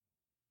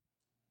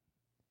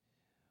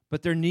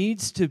But there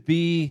needs to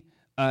be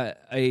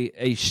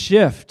a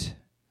shift,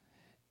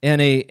 and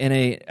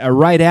a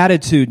right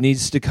attitude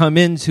needs to come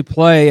into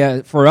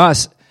play for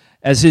us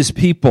as His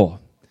people.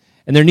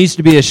 And there needs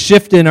to be a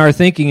shift in our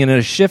thinking and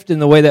a shift in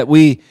the way that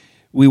we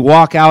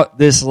walk out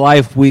this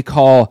life we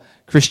call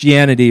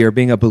Christianity or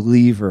being a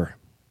believer.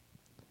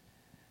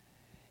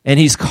 And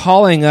He's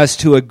calling us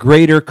to a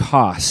greater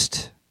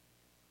cost.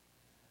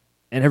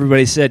 And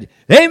everybody said,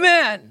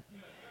 "Amen!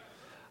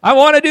 I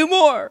want to do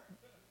more.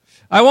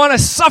 I want to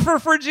suffer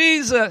for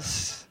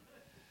Jesus."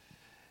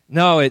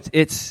 No,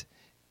 it's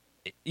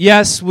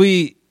yes,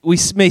 we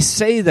may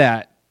say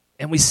that,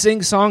 and we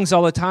sing songs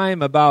all the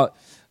time about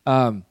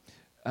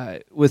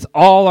with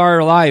all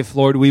our life,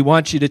 Lord, we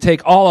want you to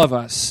take all of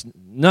us.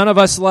 None of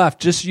us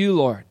left, just you,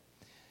 Lord.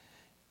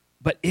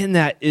 But in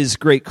that is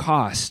great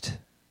cost.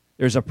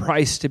 There's a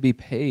price to be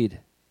paid.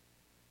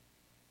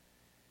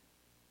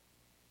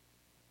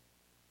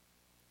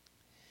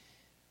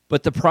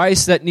 But the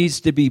price that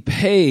needs to be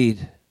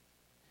paid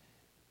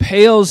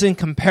pales in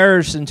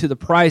comparison to the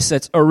price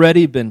that's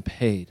already been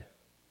paid.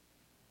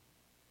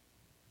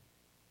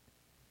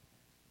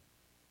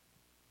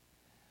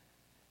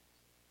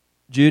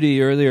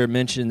 Judy earlier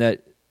mentioned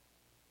that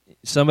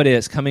somebody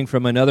that's coming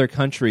from another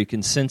country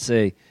can sense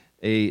a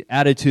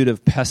attitude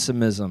of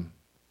pessimism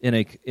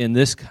in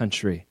this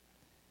country.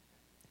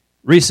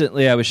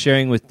 Recently, I was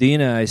sharing with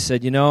Dina. I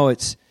said,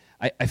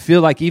 I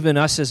feel like even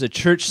us as a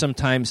church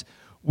sometimes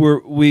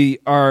we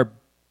are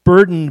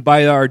burdened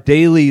by our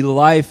daily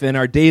life and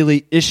our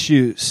daily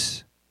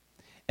issues,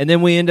 and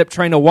then we end up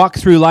trying to walk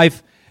through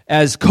life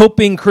as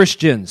coping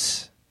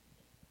Christians.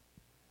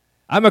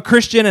 I'm a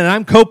Christian and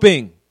I'm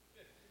coping.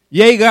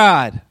 Yay,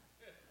 God.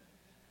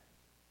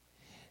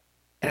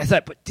 And I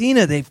thought, but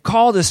Dina, they've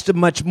called us to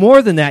much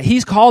more than that.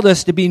 He's called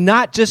us to be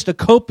not just a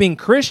coping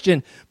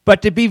Christian,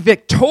 but to be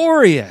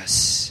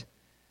victorious.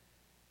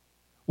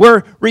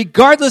 Where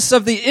regardless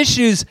of the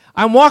issues,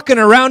 I'm walking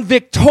around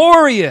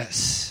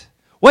victorious.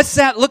 What's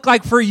that look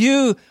like for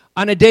you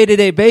on a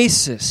day-to-day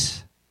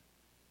basis?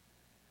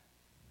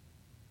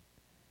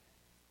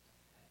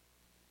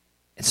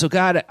 And so,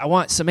 God, I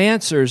want some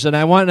answers, and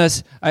I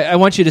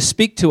want you to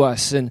speak to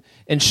us and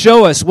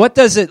show us, what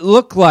does it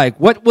look like?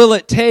 What will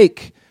it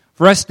take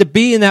for us to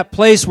be in that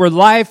place where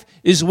life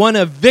is one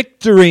of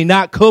victory,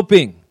 not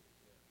coping?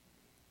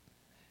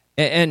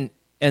 And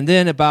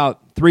then about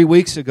 4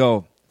 weeks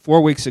ago,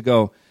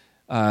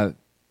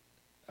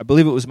 I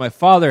believe it was my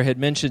father had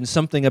mentioned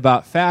something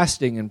about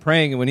fasting and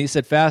praying, and when he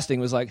said fasting,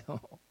 it was like, oh,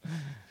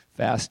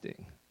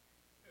 fasting.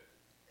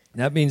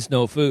 That means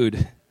no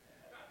food.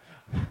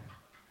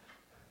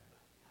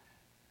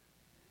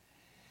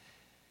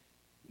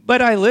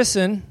 But I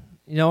listen,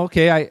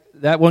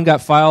 that one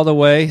got filed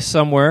away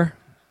somewhere.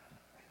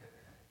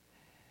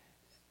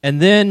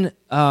 And then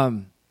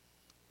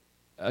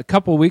a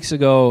couple weeks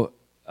ago,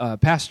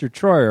 Pastor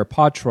Troy, or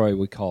Pa Troy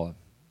we call him,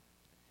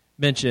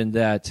 mentioned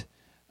that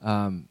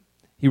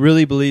he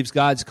really believes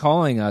God's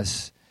calling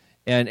us,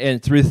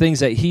 and through things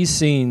that he's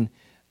seen,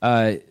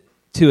 to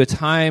a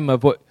time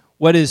of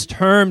what is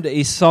termed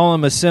a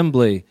solemn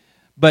assembly.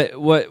 But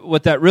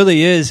what that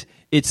really is,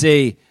 it's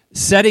a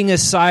setting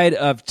aside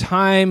of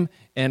time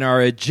and our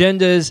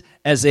agendas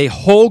as a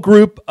whole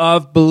group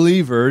of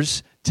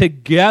believers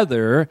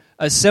together,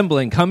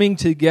 assembling, coming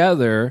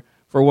together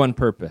for one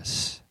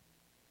purpose.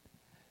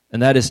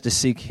 And that is to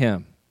seek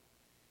Him,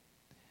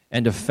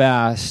 and to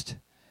fast,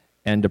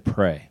 and to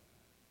pray.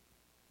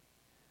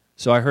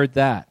 So I heard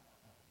that.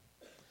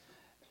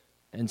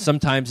 And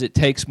sometimes it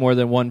takes more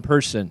than one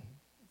person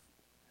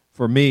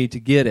for me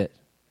to get it.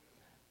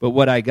 But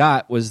what I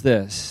got was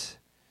this: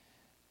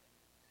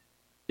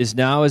 is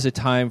now is a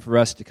time for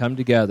us to come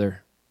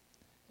together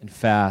and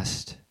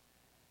fast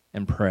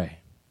and pray.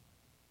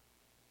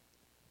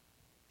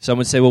 Some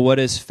would say, well, what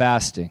is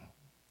fasting?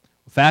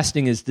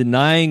 Fasting is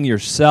denying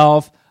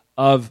yourself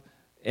of,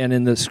 and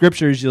in the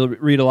scriptures you'll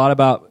read a lot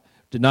about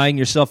denying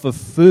yourself of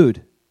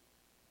food.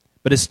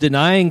 But it's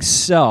denying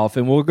self,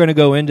 and we're going to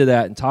go into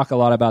that and talk a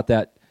lot about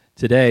that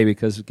today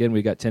because, again,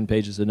 we got 10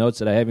 pages of notes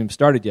that I haven't even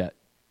started yet.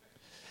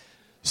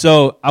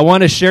 So I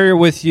want to share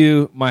with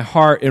you my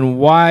heart and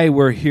why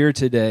we're here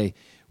today.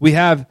 We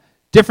have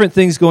different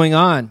things going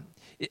on.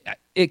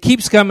 It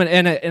keeps coming,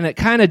 and it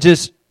kind of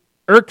just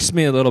irks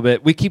me a little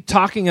bit. We keep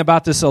talking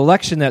about this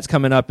election that's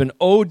coming up, and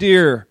oh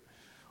dear,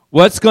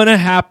 what's going to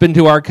happen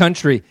to our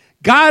country?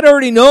 God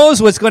already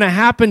knows what's going to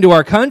happen to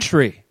our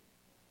country.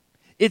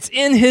 It's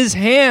in His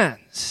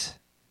hands.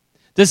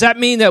 Does that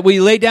mean that we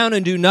lay down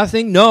and do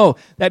nothing? No.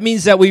 That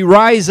means that we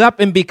rise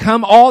up and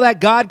become all that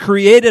God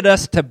created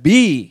us to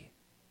be.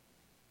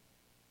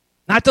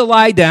 Not to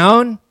lie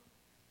down,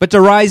 but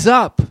to rise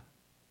up.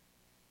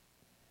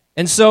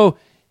 And so,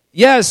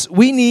 yes,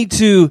 we need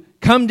to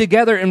come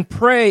together and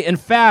pray and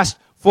fast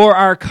for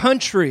our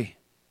country.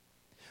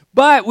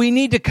 But we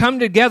need to come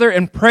together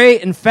and pray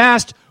and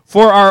fast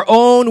for our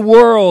own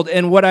world.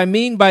 And what I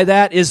mean by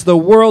that is the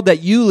world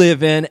that you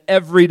live in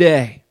every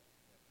day.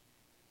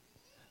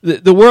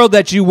 the world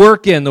that you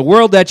work in, the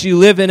world that you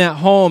live in at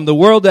home, the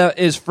world that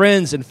is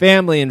friends and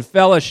family and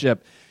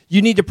fellowship.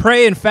 You need to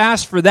pray and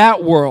fast for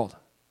that world.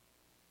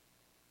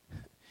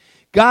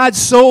 God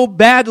so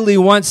badly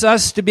wants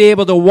us to be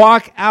able to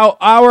walk out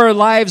our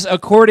lives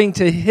according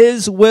to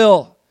His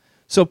will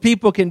so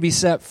people can be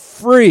set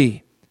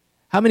free.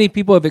 How many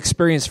people have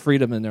experienced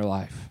freedom in their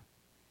life?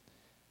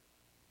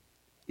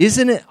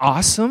 Isn't it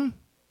awesome?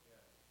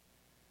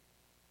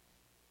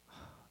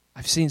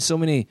 I've seen so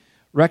many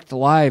wrecked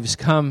lives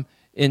come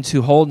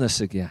into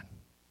wholeness again.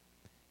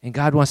 And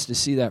God wants to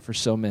see that for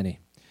so many.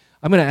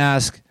 I'm going to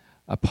ask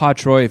Pa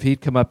Troy if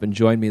he'd come up and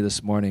join me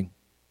this morning.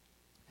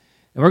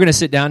 And we're going to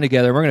sit down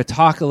together. We're going to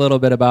talk a little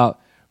bit about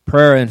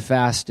prayer and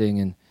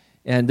fasting.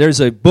 And there's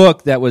a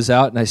book that was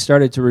out, and I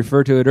started to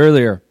refer to it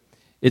earlier.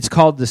 It's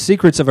called The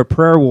Secrets of a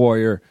Prayer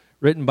Warrior,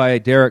 written by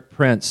Derek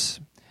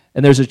Prince.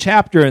 And there's a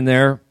chapter in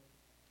there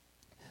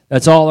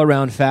that's all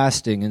around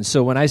fasting. And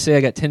so when I say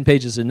I got 10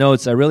 pages of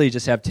notes, I really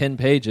just have 10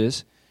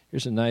 pages.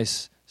 Here's a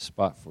nice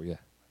spot for you.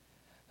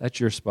 That's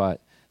your spot.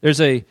 There's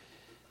a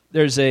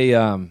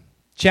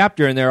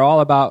chapter in there all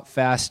about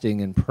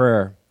fasting and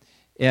prayer.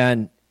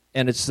 And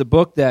it's the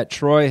book that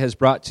Troy has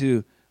brought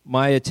to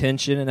my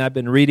attention, and I've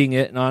been reading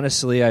it, and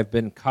honestly, I've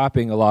been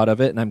copying a lot of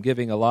it, and I'm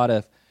giving a lot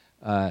of,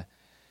 I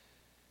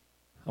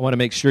want to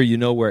make sure you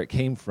know where it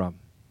came from.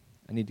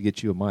 I need to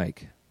get you a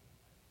mic.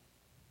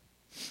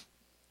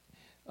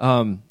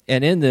 And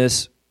in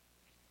this,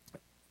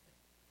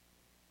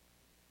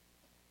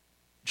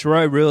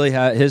 Troy really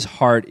his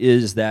heart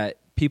is that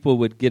people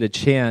would get a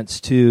chance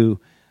to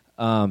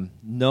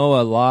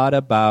know a lot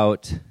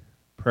about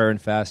prayer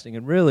and fasting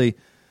and really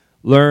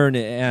learn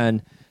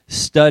and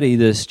study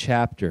this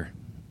chapter.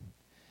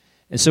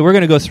 And so we're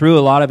going to go through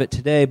a lot of it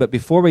today, but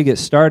before we get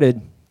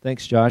started,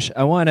 thanks Josh,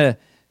 I want to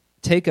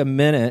take a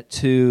minute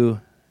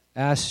to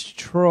ask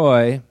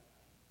Troy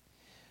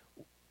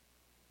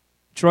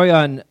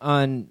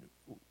on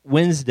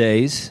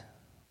Wednesdays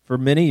for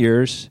many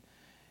years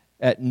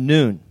at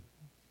noon,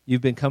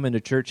 you've been coming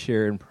to church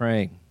here and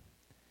praying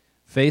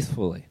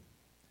faithfully,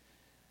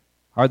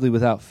 hardly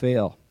without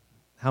fail.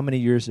 How many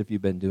years have you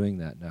been doing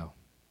that now?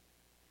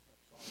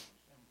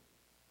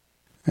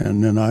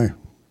 And then I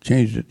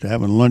changed it to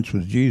having lunch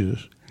with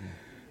Jesus.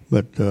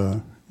 But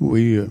I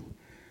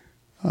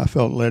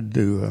felt led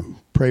to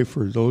pray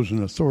for those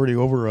in authority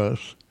over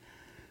us.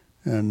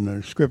 And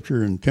the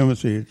scripture in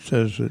Timothy, it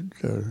says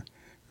that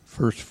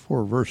first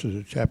 4 verses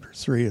of chapter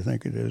 3, I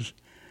think it is,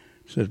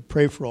 says,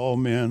 pray for all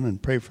men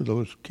and pray for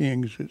those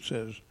kings. It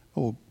says,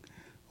 old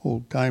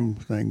time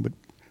thing, but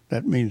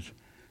that means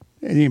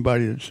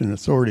anybody that's in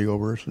authority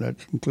over us. That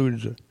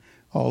includes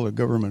all the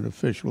government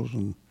officials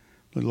and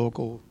the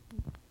local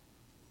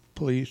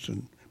police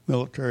and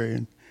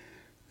military.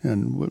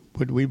 And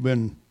what we've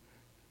been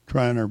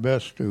trying our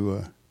best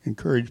to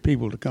encourage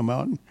people to come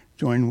out and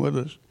join with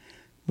us.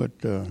 But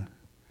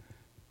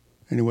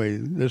anyway,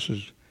 this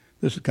is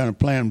kind of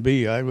plan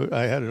B.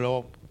 I had it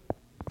all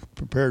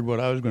prepared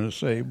what I was going to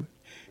say, but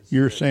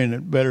you're saying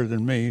it better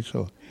than me,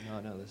 so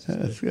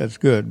that's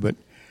good. But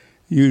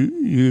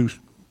you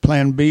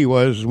plan B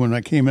was when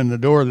I came in the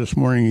door this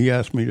morning. He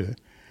asked me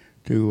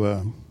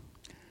to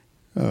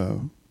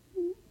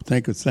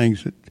think of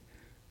things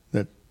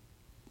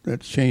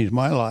that's changed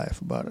my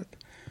life about it,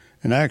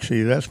 and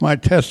actually that's my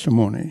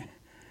testimony.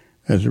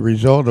 As a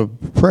result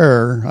of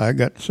prayer, I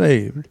got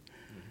saved,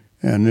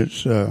 and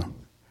it's it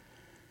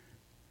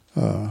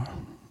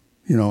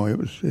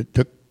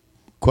took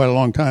quite a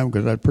long time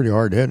because I was pretty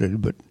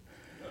hard-headed, but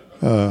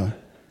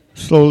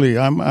slowly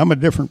I'm a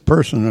different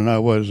person than I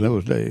was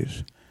those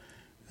days,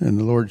 and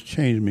the Lord's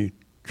changed me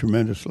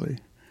tremendously.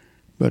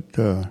 But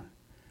I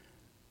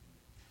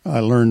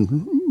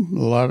learned a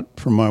lot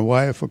from my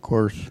wife, of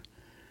course,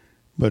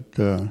 but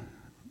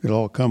it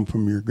all come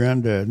from your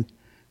granddad.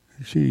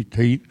 He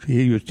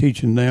was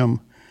teaching them,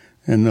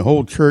 and the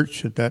whole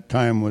church at that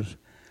time was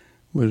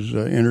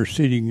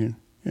interceding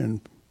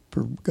and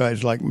for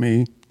guys like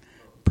me,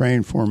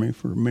 praying for me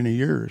for many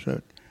years.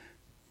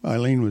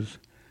 Eileen was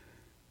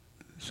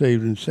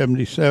saved in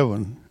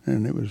 1977,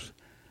 and it was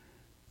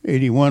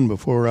 1981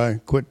 before I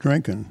quit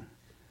drinking,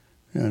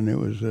 and it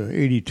was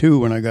 1982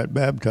 when I got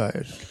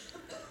baptized.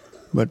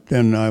 But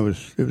then it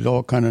was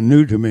all kind of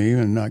new to me,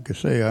 and like I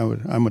say,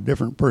 I'm a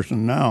different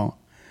person now.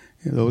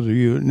 Those of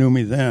you that knew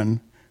me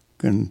then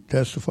can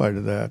testify to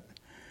that.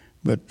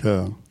 But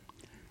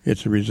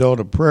it's a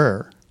result of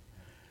prayer.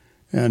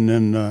 And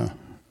then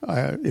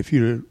if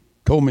you'd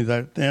told me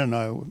that then,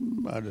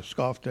 I'd have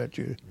scoffed at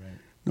you, right.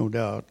 No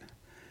doubt.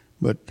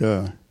 But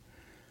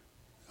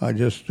I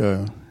just,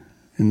 in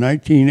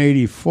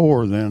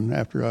 1984 then,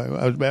 after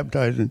I was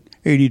baptized in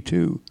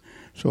 1982,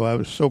 so I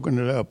was soaking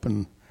it up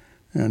and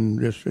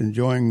just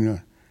enjoying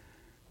the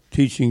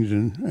teachings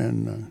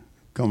and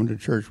coming to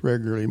church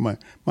regularly. My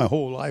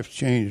whole life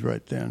changed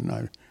right then.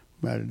 I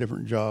had a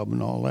different job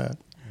and all that.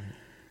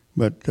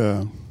 Right.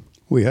 But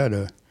we had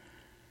a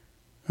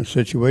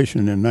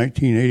situation in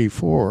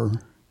 1984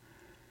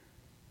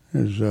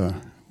 as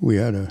we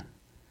had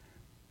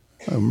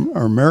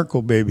our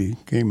miracle baby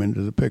came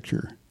into the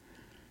picture.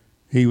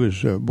 he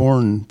was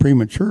born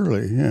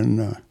prematurely,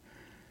 and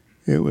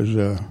it was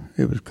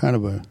kind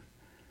of a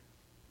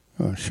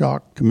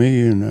shock to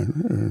me,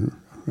 and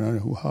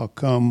how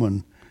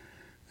come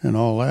and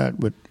all that.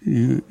 But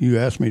you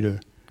asked me to,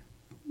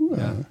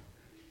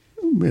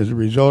 as a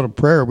result of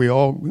prayer, we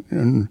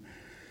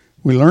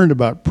learned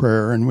about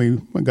prayer, and we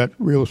got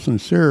real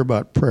sincere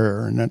about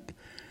prayer, and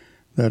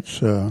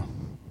that's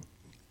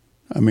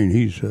I mean,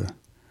 he's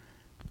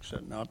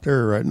sitting out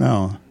there right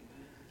now.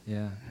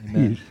 Yeah,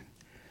 amen.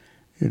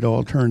 It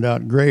all turned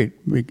out great,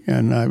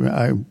 and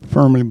I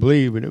firmly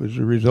believe that it was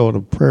a result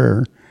of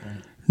prayer,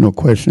 right. No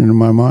question in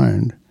my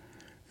mind.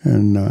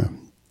 And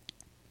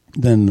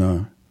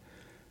then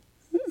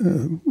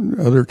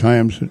other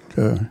times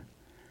that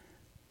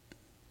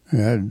I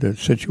had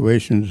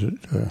situations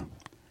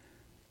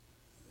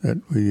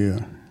that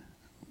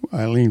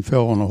Eileen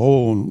fell in a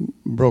hole and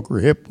broke her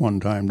hip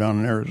one time down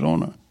in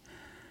Arizona.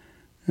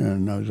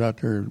 And I was out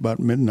there about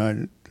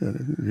midnight,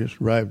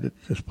 just arrived at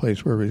this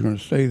place where we were going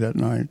to stay that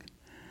night.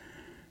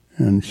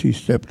 And she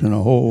stepped in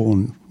a hole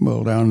and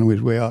fell down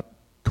his way out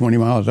 20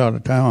 miles out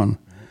of town.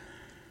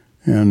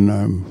 And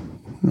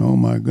oh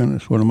my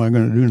goodness, what am I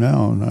going to do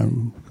now? And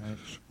I'm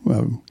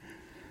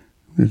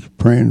just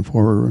praying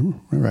for her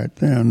right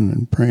then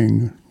and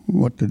praying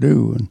what to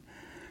do. And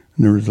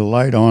there was a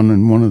light on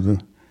in one of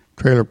the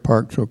trailer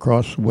parks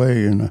across the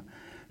way, and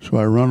so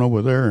I run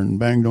over there and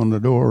banged on the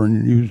door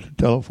and used the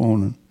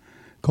telephone and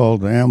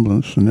called the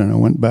ambulance. And then I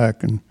went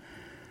back and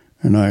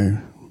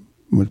I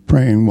was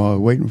praying while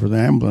waiting for the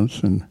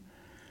ambulance, and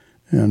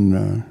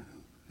then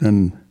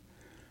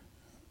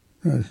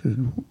I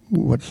said,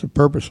 "What's the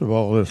purpose of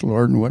all this,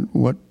 Lord? And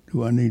what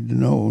do I need to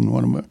know? And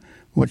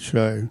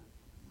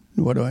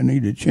what do I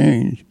need to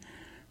change?"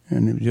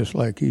 And it was just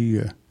like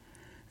he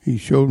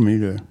showed me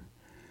to.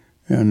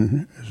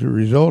 And as a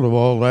result of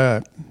all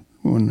that,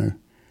 when I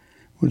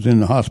was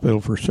in the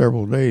hospital for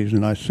several days,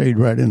 and I stayed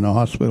right in the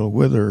hospital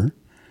with her,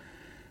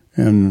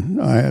 and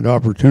I had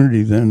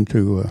opportunity then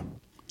to,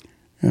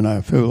 and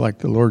I feel like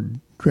the Lord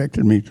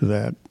directed me to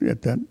that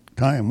at that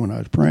time when I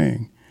was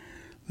praying,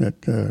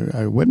 that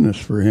I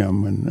witnessed for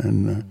him.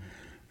 And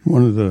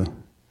one of the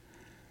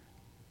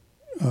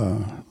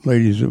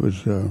ladies that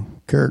was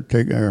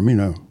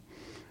caretaker,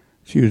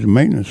 she was a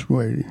maintenance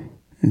lady.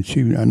 And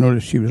I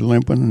noticed she was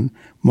limping and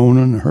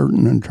moaning and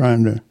hurting and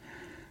trying to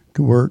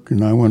work.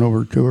 And I went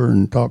over to her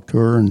and talked to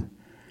her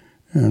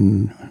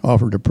and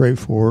offered to pray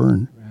for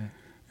her.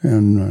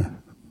 And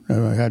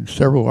I had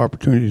several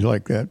opportunities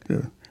like that,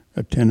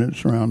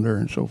 attendants around there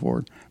and so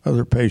forth,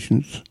 other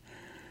patients.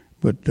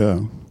 But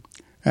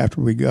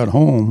after we got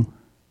home,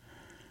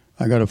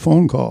 I got a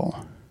phone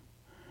call.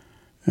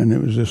 And it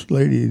was this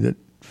lady that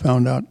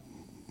found out,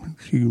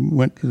 she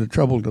went to the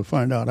trouble to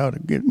find out how to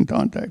get in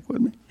contact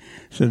with me.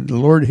 Said the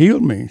Lord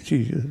healed me.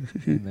 She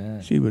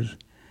was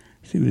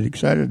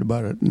excited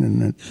about it,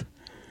 and that's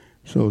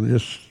so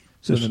this.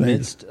 So in the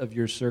midst of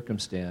your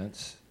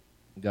circumstance,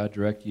 God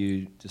directed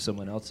you to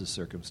someone else's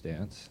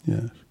circumstance,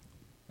 yes,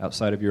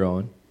 outside of your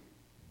own,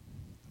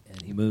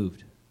 and He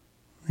moved.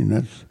 I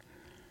mean,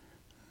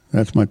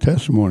 that's my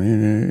testimony,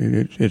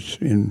 and it's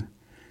in,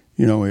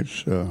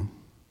 it's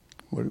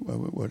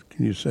what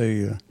can you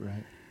say?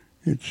 Right.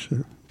 It's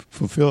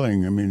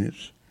fulfilling. I mean,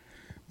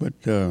 but.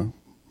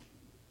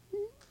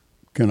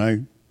 Can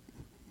I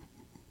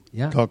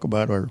talk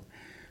about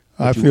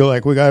I feel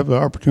like we have the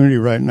opportunity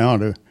right now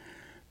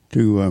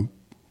to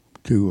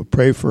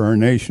pray for our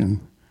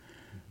nation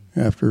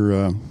after,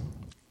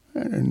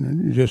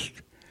 and just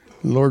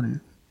the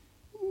Lord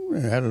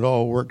had it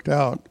all worked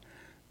out,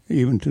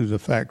 even to the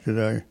fact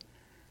that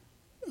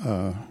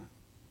I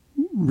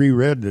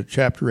reread the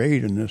chapter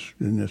 8 in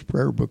this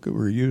prayer book that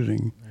we're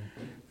using,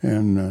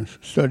 and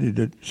studied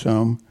it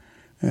some,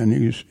 and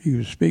he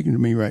was speaking to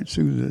me right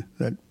through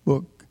that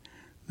book.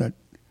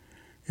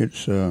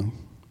 It's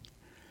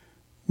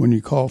when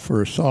you call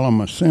for a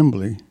solemn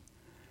assembly,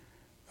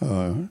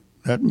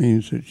 that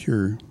means that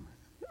you're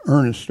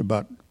earnest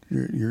about,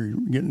 you're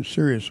getting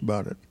serious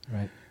about it.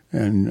 Right.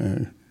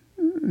 And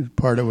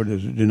part of it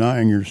is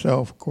denying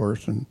yourself, of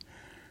course, and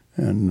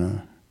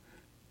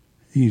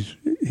he's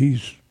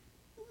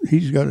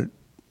got it.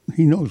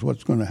 He knows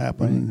what's going to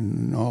happen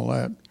and all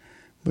that.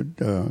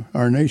 But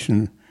our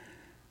nation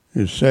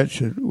is such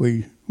that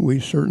we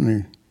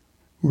certainly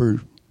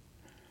we're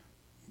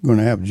going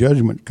to have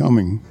judgment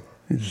coming.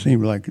 It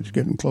seems like it's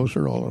getting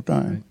closer all the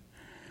time,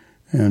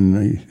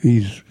 and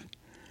he's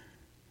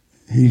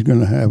going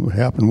to have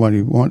happen what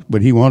he wants.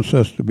 But he wants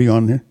us to be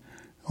on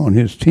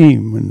his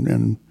team,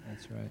 and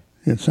that's right.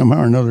 It's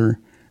somehow or another.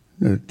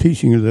 The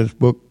teaching of this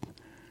book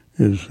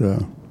is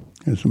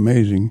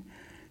amazing.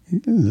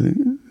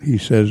 He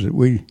says that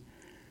we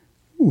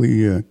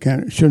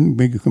shouldn't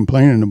be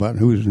complaining about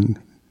who's in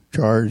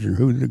charge or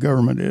who the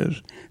government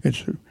is.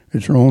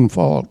 It's our own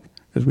fault,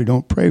 as we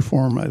don't pray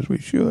for them as we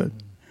should.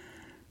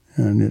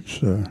 And it's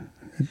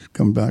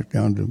come back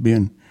down to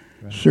being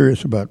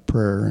serious about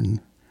prayer, and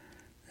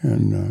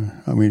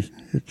I mean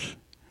it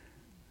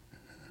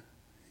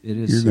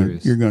is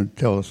serious. You're going to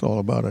tell us all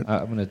about it.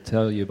 I'm going to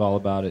tell you all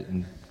about it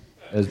in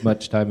as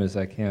much time as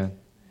I can.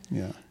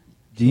 Yeah.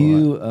 Do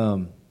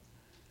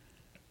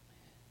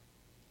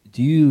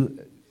you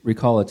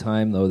recall a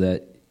time, though,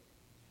 that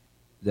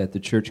the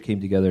church came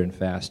together and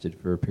fasted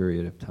for a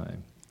period of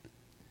time?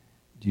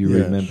 Do you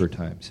remember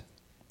times?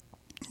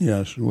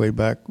 Yes, way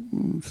back,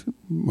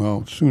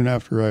 well, soon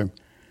after I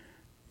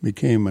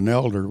became an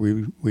elder,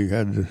 we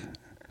had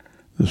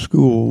the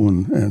school,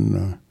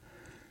 and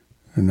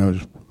I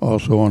was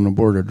also on the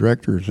board of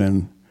directors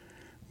then,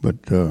 but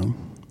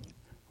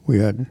we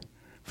had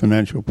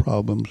financial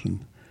problems,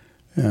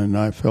 and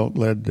I felt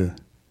led to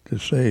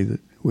say that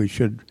we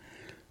should,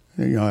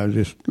 I was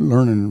just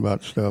learning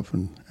about stuff,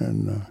 and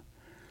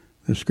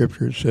the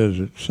scripture says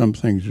that some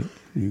things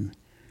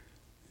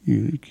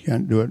you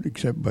can't do it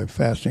except by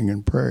fasting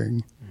and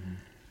praying,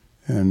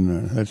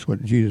 and that's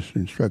what Jesus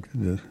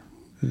instructed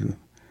the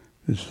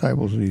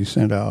disciples that he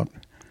sent out,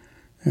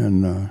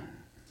 and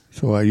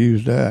so I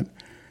used that,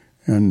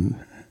 and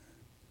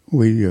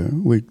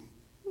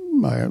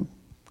I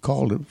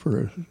called it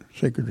for a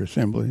sacred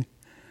assembly,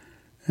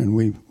 and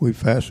we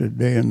fasted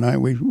day and night.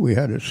 We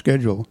had a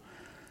schedule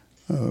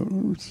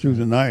through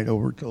the night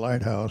over at the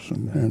lighthouse,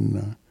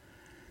 and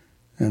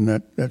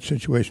that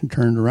situation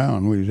turned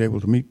around. We was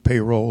able to meet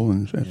payroll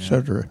and et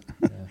cetera.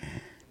 Yeah.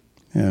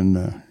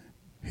 And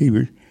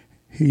he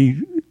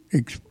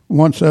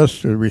wants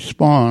us to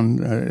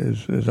respond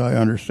as I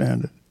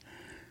understand it,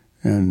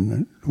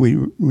 and we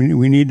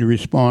need to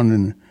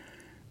respond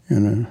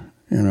in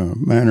a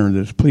manner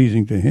that's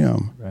pleasing to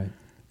him. Right.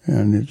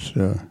 And it's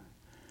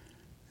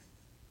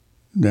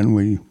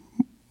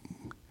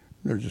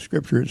there's a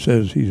scripture that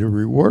says he's a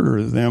rewarder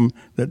of them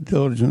that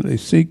diligently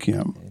seek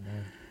him.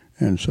 Amen.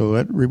 And so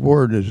that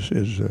reward is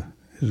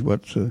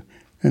what's and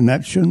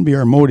that shouldn't be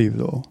our motive,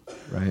 though.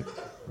 Right.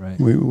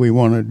 We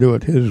want to do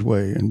it his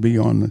way and be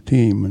on the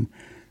team, and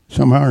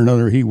somehow or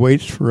another he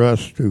waits for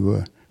us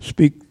to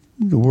speak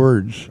the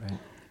words. Right.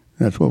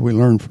 That's what we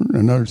learned from.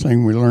 Another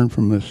thing we learned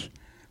from this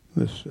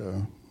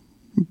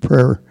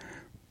prayer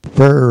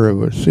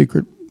of a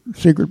secret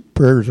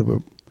prayers of a.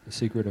 The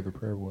secret of a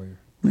prayer warrior.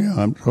 Yeah,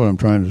 that's what I'm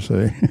trying to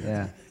say.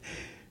 Yeah.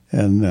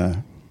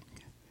 And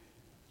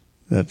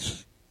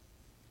that's,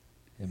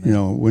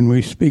 Amen. When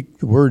we speak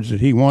the words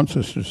that he wants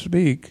us to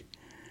speak,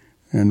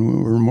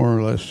 and we're more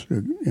or less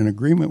in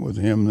agreement with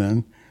him,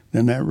 then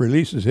that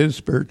releases his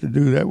spirit to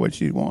do that which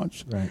he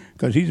wants. Right.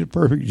 Because he's a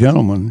perfect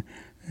gentleman.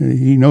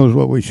 He knows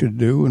what we should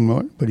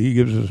do, but he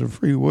gives us a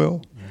free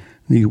will. Yeah.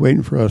 And he's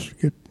waiting for us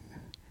to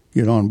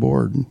get on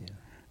board,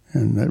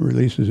 and that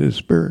releases his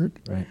spirit.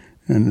 Right.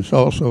 And it's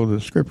also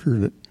the scripture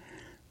that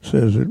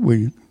says that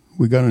we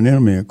got an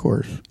enemy, of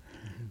course.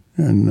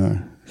 Mm-hmm.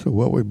 And so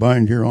what we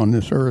bind here on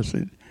this earth,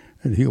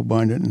 that he'll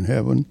bind it in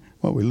heaven.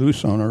 What we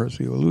loose on earth,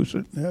 he'll loose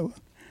it in heaven.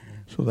 Yeah.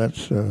 So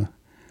that's, to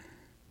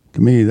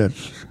me,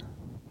 that's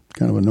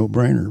kind of a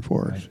no-brainer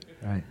for us.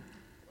 Right.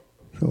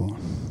 So.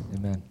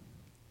 Amen.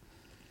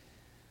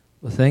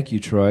 Well, thank you,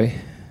 Troy.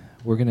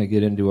 We're going to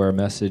get into our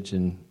message,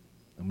 and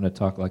I'm going to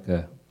talk like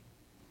a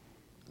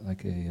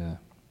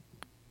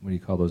what do you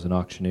call those, an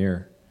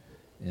auctioneer,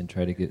 and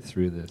try to get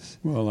through this.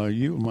 Well,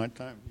 you my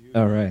time.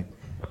 All right.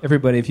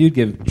 Everybody, if you'd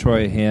give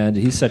Troy a hand.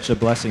 He's such a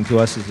blessing to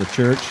us as a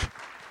church. By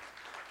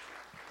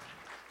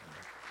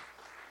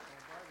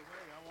the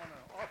way, I want to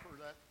offer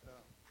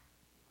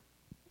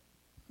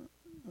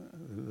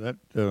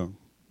that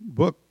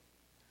book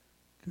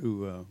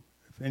to,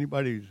 if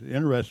anybody's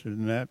interested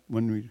in that,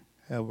 when we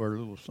have our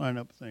little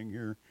sign-up thing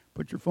here,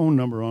 put your phone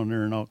number on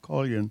there, and I'll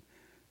call you,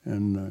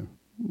 and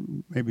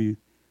maybe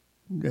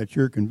at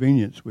your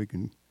convenience we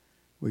can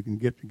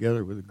get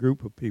together with a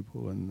group of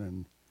people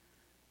and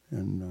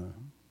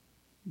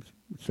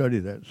study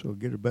that, so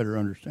get a better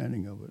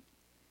understanding of it.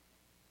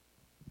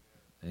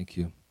 Thank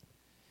you.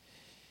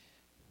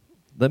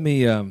 Let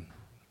me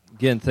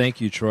again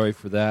thank you, Troy,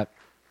 for that.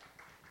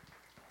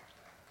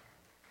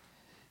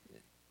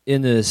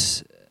 In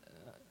this,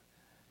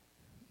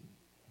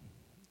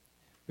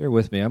 bear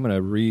with me. I'm going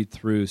to read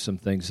through some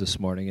things this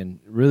morning and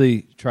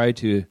really try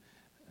to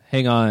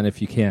hang on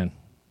if you can.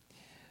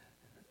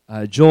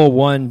 Joel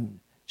 1,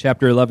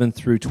 chapter 11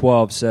 through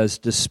 12 says,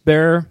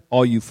 "Despair,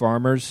 all you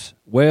farmers,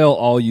 wail,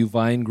 all you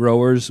vine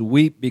growers,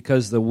 weep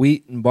because the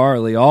wheat and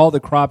barley, all the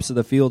crops of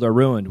the field are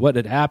ruined." What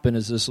had happened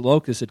is this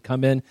locust had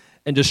come in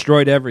and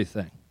destroyed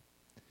everything.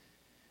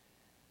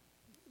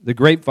 The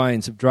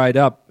grapevines have dried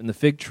up, and the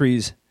fig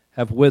trees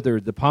have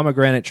withered. The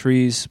pomegranate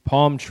trees,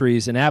 palm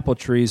trees, and apple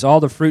trees, all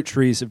the fruit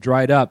trees have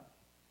dried up.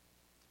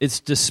 It's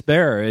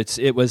despair.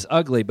 It was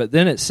ugly. But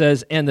then it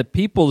says, "And the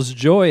people's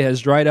joy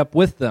has dried up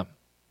with them."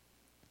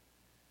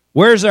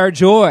 Where's our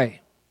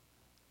joy?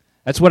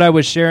 That's what I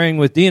was sharing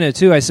with Dina,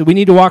 too. I said we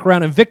need to walk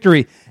around in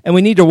victory, and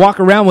we need to walk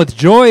around with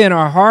joy in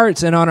our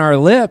hearts and on our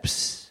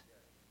lips.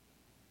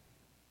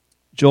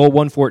 Joel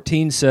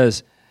 1:14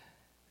 says,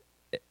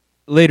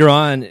 later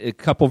on, a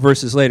couple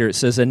verses later, it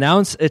says,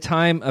 "Announce a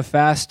time of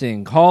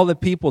fasting. Call the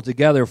people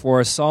together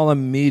for a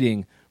solemn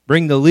meeting.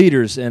 Bring the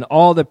leaders and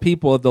all the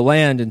people of the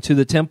land into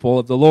the temple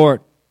of the Lord,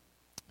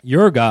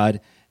 your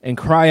God, and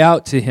cry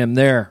out to him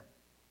there."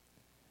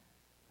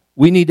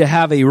 We need to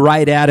have a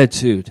right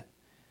attitude.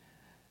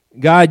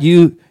 God,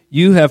 you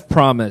have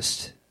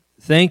promised.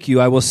 Thank you.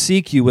 I will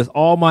seek you with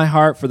all my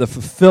heart for the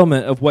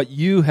fulfillment of what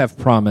you have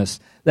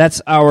promised.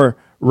 That's our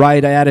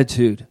right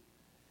attitude.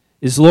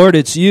 Is, Lord,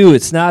 it's you.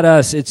 It's not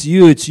us. It's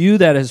you. It's you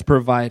that has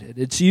provided.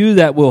 It's you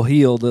that will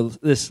heal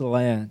this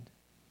land.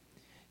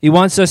 He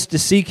wants us to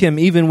seek him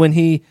even when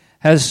he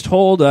has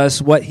told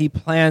us what he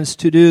plans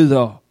to do,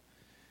 though.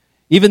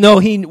 Even though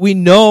we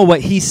know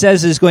what he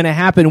says is going to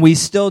happen, we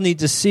still need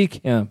to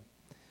seek him.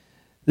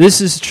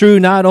 This is true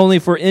not only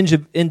for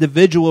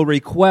individual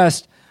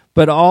requests,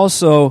 but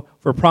also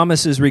for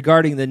promises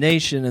regarding the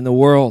nation and the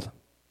world.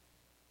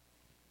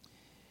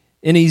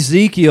 In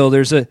Ezekiel,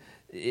 there's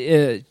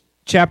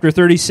chapter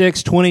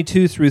 36,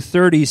 22 through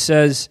 30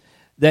 says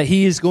that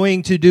he is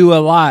going to do a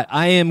lot.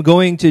 I am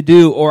going to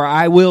do, or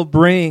I will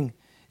bring.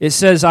 It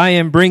says, I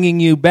am bringing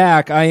you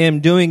back. I am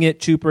doing it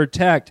to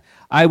protect.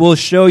 I will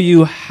show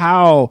you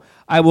how.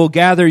 I will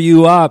gather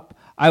you up.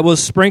 I will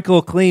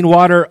sprinkle clean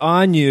water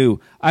on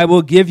you. I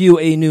will give you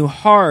a new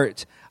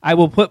heart. I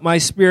will put my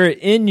spirit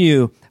in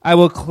you. I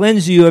will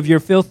cleanse you of your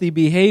filthy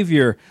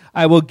behavior.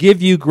 I will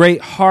give you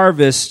great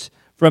harvest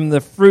from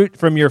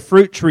your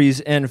fruit trees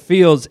and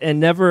fields, and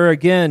never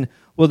again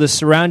will the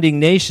surrounding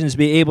nations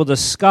be able to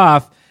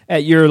scoff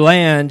at your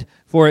land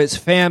for its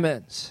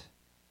famines.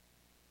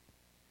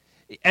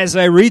 As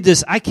I read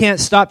this, I can't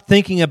stop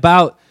thinking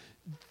about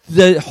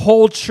the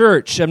whole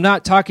church. I'm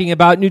not talking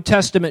about New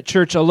Testament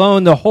church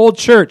alone, the whole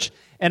church.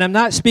 And I'm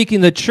not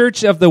speaking the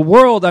church of the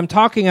world. I'm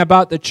talking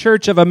about the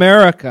church of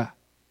America.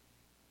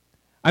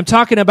 I'm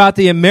talking about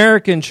the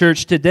American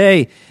church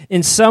today.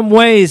 In some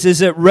ways,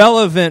 is it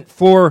relevant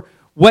for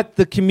what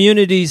the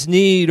communities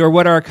need or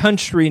what our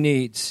country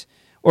needs?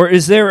 Or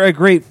is there a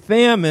great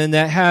famine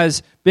that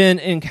has been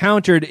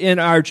encountered in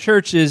our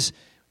churches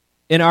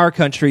in our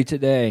country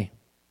today?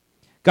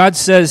 God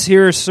says,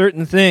 here are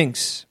certain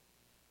things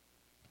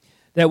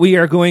that we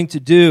are going to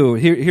do.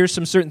 Here's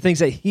some certain things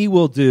that he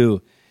will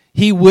do.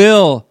 He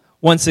will,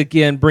 once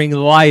again, bring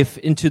life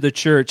into the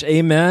church.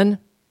 Amen?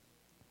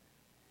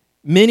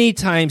 Many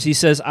times he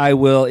says, I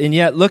will. And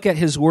yet, look at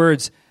his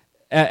words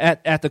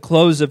at the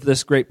close of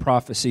this great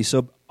prophecy.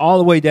 So all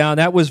the way down,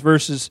 that was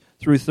verses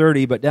through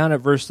 30, but down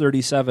at verse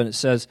 37 it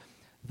says,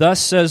 Thus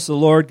says the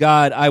Lord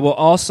God, I will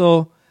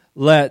also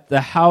let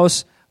the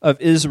house of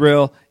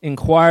Israel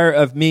inquire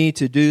of me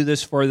to do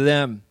this for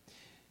them.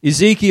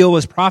 Ezekiel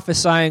was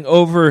prophesying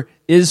over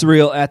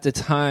Israel at the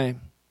time.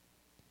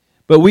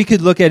 But we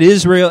could look at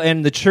Israel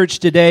and the church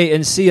today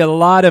and see a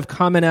lot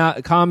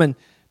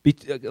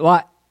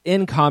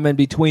in common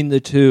between the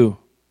two.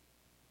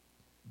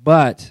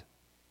 But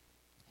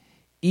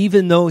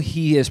even though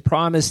he has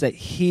promised that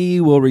he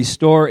will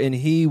restore and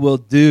he will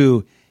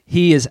do,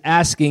 he is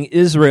asking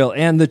Israel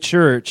and the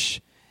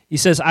church. He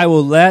says, I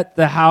will let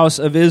the house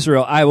of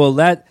Israel, I will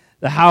let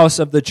the house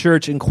of the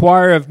church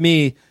inquire of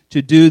me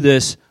to do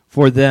this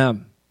for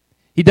them.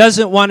 He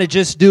doesn't want to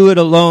just do it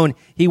alone.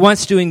 He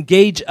wants to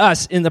engage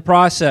us in the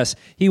process.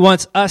 He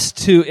wants us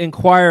to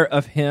inquire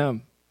of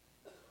him.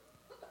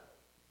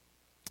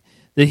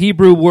 The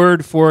Hebrew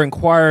word for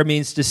inquire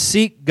means to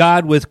seek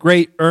God with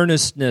great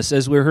earnestness,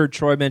 as we heard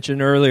Troy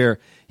mention earlier.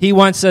 He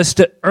wants us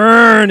to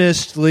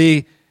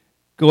earnestly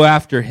go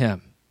after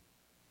him.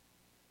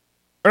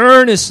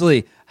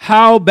 Earnestly.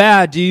 How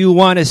bad do you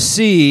want to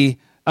see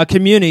a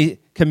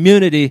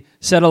community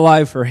set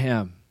alive for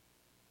him?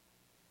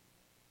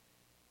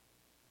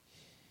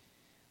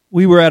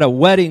 We were at a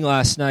wedding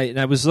last night, and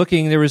I was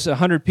looking, there was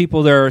 100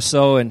 people there or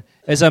so, and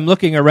as I'm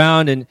looking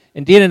around, and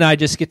Dean and I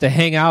just get to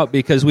hang out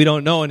because we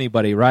don't know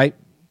anybody, right?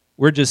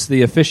 We're just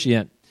the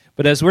officiant.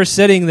 But as we're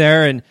sitting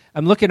there, and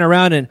I'm looking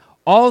around, and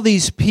all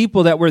these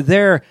people that were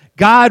there,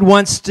 God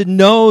wants to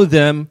know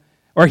them,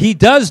 or he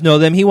does know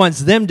them. He wants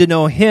them to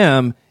know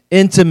him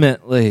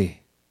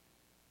intimately.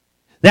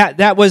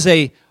 That was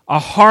a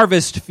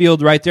harvest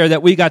field right there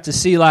that we got to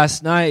see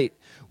last night.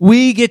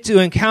 We get to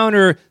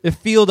encounter the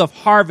field of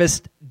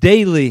harvest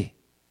daily.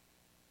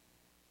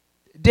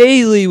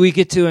 Daily we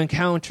get to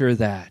encounter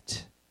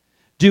that.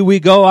 Do we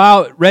go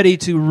out ready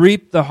to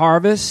reap the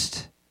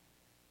harvest?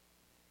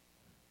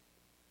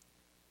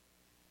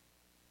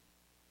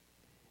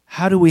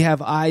 How do we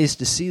have eyes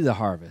to see the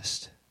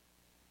harvest?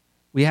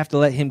 We have to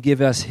let him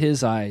give us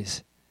his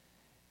eyes.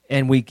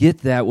 And we get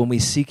that when we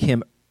seek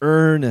him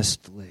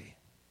earnestly.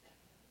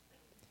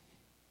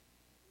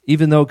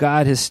 Even though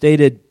God has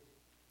stated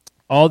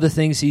all the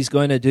things he's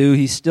going to do,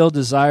 he still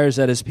desires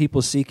that his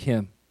people seek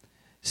him.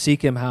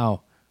 Seek him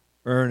how?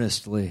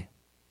 Earnestly.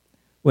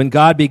 When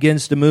God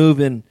begins to move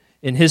in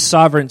his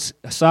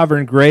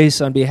sovereign grace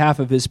on behalf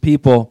of his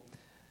people,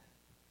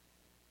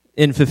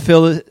 in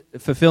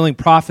fulfilling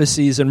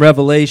prophecies and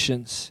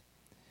revelations,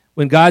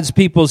 when God's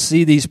people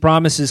see these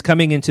promises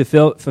coming into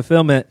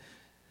fulfillment,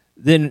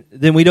 then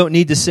we don't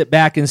need to sit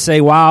back and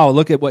say, wow,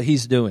 look at what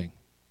he's doing.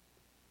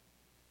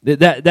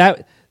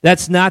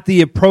 That's not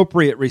the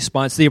appropriate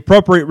response. The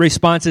appropriate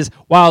response is,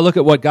 wow, look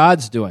at what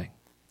God's doing.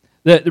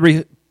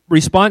 The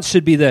response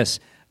should be this: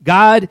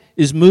 God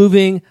is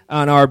moving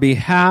on our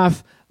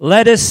behalf.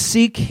 let us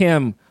seek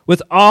him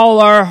with all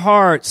our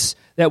hearts,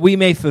 that we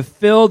may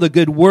fulfill the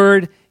good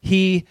word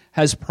he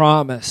has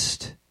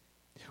promised.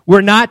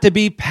 We're not to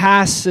be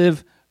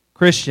passive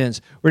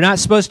Christians. We're not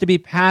supposed to be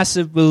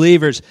passive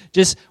believers,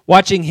 just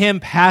watching him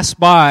pass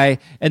by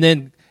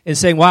and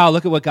saying, wow,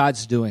 look at what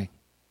God's doing.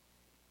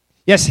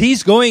 Yes,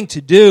 he's going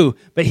to do,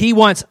 but he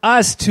wants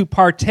us to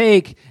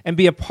partake and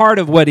be a part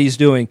of what he's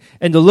doing,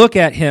 and to look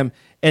at him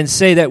and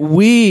say that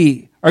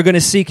we are going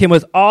to seek him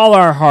with all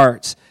our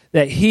hearts,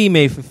 that he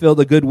may fulfill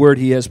the good word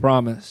he has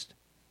promised.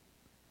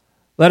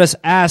 Let us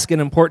ask an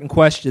important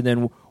question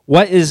then.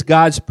 What is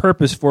God's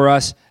purpose for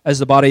us as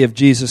the body of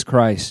Jesus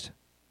Christ?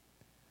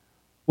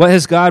 What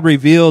has God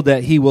revealed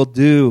that he will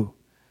do?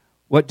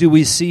 What do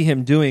we see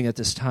him doing at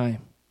this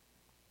time?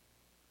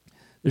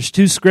 There's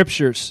two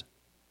scriptures.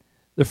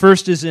 The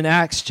first is in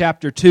Acts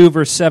chapter 2,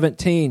 verse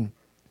 17.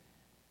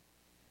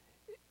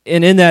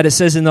 And in that it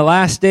says, in the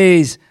last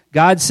days,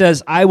 God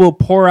says, I will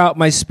pour out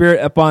my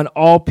Spirit upon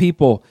all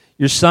people.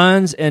 Your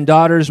sons and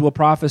daughters will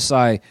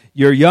prophesy.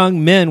 Your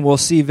young men will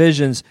see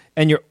visions,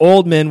 and your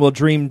old men will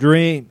dream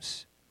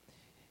dreams.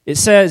 It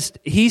says,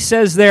 he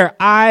says there,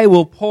 I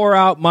will pour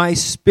out my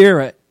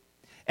Spirit.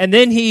 And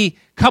then he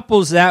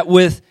couples that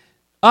with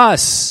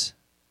us.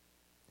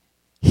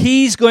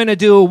 He's going to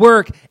do a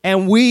work,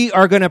 and we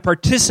are going to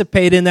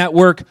participate in that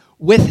work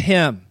with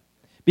him.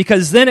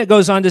 Because then it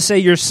goes on to say,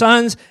 your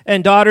sons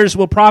and daughters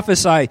will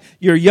prophesy,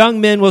 your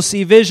young men will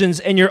see visions,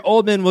 and your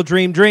old men will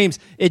dream dreams.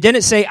 It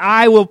didn't say,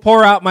 I will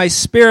pour out my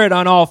Spirit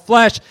on all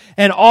flesh,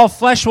 and all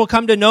flesh will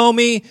come to know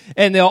me,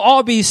 and they'll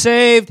all be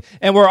saved,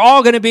 and we're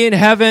all going to be in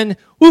heaven.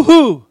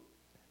 Woohoo!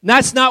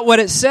 That's not what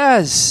it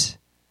says.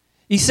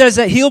 He says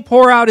that he'll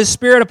pour out his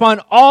Spirit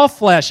upon all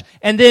flesh,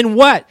 and then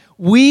what?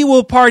 We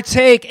will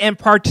partake and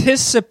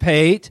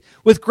participate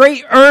with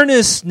great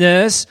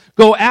earnestness,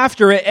 go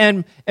after it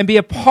and be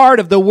a part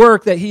of the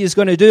work that he is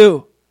going to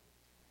do.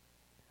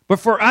 But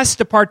for us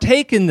to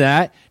partake in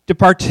that, to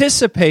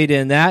participate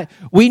in that,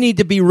 we need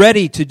to be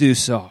ready to do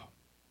so.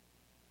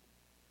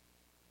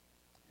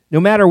 No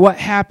matter what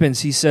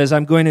happens, he says,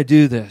 I'm going to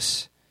do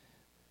this.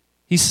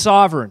 He's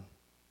sovereign.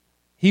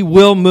 He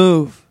will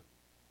move.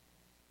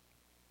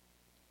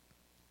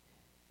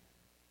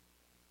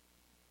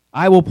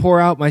 I will pour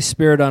out my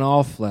Spirit on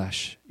all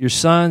flesh. Your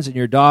sons and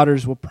your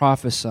daughters will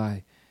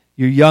prophesy.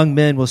 Your young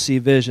men will see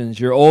visions.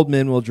 Your old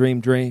men will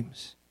dream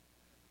dreams.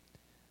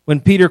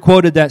 When Peter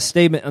quoted that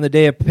statement on the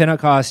day of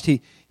Pentecost,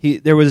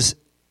 there was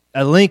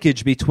a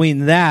linkage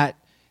between that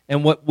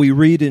and what we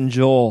read in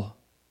Joel.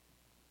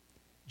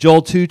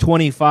 Joel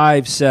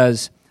 2:25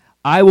 says,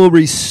 I will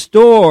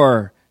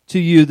restore to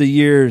you the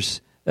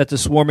years that the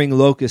swarming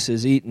locust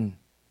has eaten.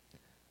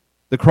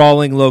 The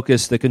crawling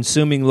locust, the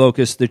consuming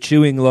locust, the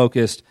chewing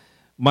locust,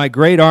 my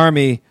great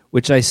army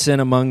which I sent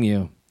among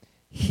you.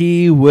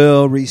 He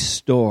will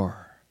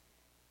restore.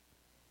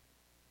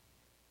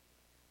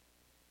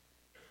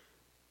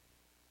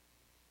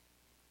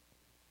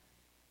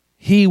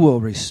 He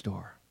will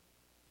restore.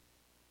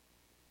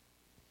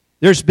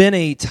 There's been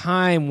a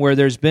time where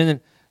there's been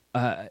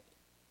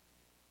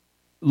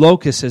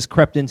locust has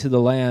crept into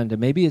the land, and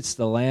maybe it's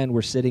the land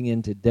we're sitting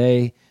in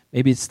today.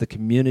 Maybe it's the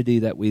community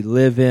that we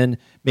live in.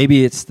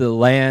 Maybe it's the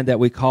land that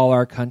we call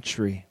our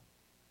country.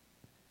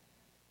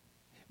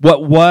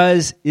 What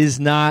was is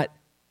not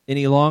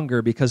any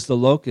longer because the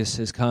locust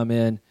has come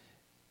in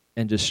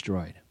and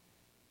destroyed.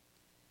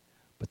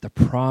 But the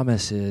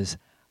promise is,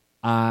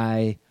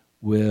 I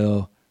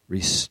will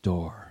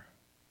restore.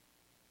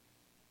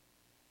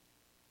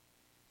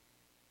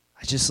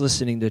 I was just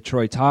listening to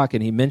Troy talk,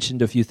 and he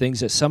mentioned a few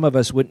things that some of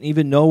us wouldn't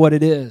even know what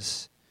it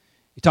is.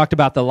 He talked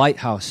about the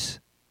lighthouse.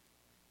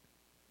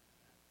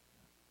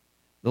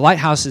 The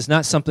lighthouse is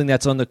not something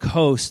that's on the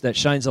coast that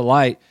shines a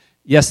light.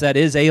 Yes, that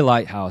is a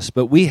lighthouse,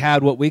 but we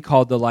had what we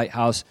called the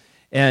lighthouse,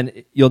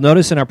 and you'll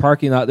notice in our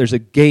parking lot there's a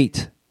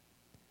gate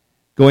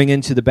going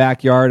into the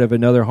backyard of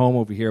another home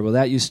over here. Well,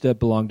 that used to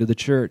belong to the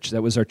church.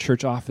 That was our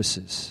church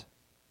offices.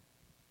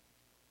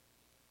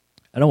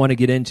 I don't want to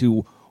get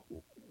into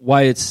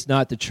why it's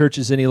not the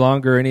churches any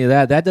longer or any of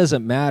that. That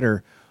doesn't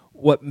matter.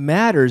 What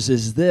matters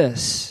is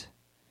this: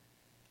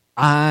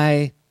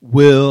 I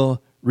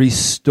will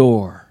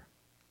restore.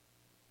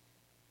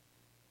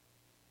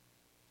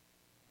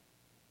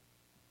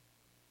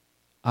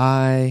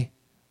 I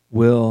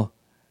will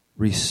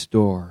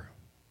restore.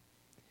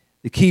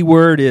 The key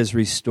word is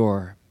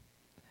restore.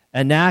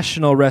 A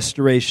national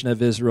restoration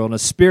of Israel and a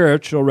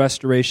spiritual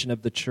restoration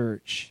of the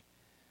church.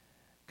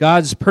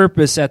 God's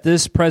purpose at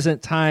this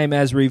present time,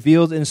 as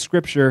revealed in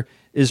Scripture,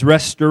 is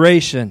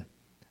restoration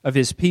of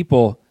his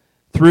people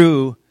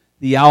through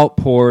the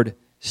outpoured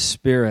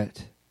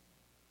Spirit.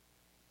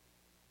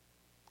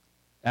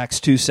 Acts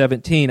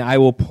 2:17, I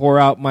will pour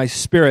out my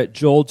Spirit.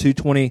 Joel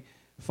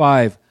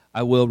 2:25,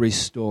 I will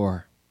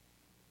restore.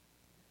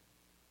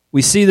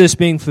 We see this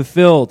being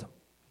fulfilled.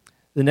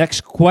 The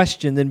next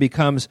question then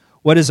becomes,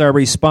 what is our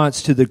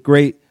response to the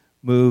great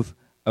move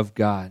of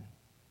God?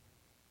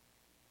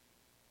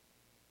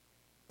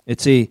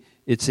 It's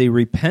a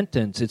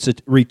repentance. It's a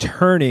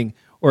returning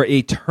or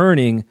a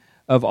turning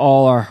of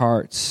all our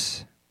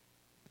hearts.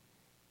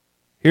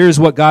 Here's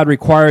what God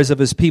requires of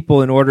His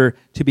people in order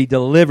to be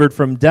delivered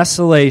from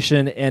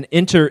desolation and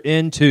enter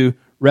into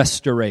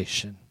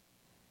restoration.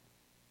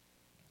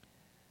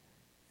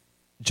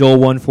 Joel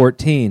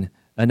 1:14,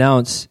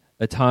 announce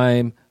a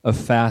time of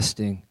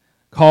fasting.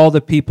 Call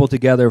the people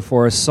together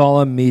for a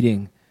solemn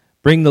meeting.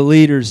 Bring the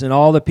leaders and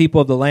all the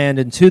people of the land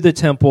into the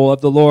temple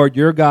of the Lord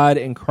your God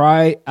and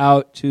cry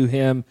out to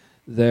Him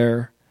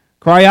there.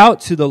 Cry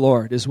out to the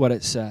Lord is what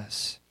it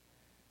says.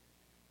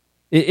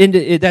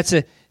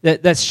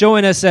 That's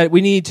showing us that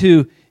we need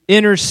to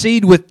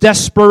intercede with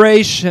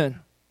desperation.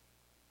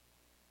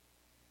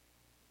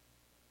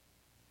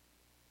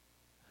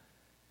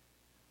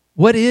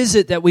 What is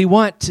it that we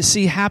want to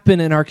see happen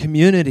in our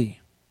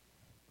community?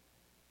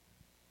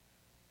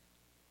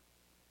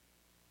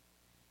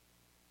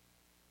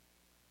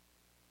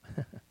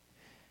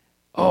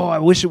 Oh, I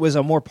wish it was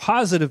a more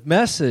positive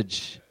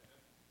message.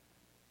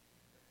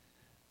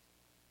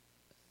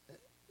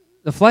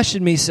 The flesh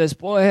in me says,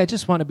 boy, I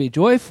just want to be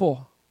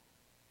joyful.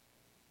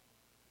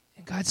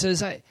 And God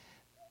says, I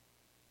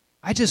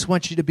just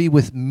want you to be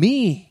with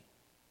me.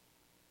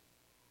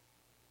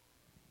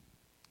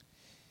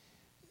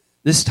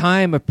 This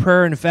time of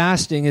prayer and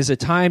fasting is a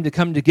time to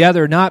come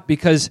together, not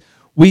because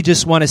we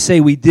just want to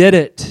say we did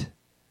it.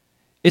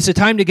 It's a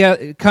time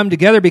to come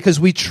together because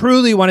we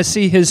truly want to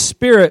see His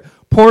Spirit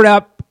poured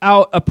out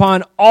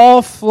upon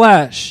all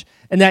flesh,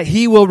 and that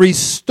He will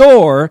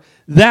restore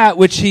that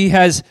which He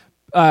has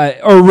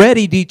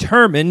already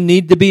determined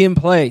need to be in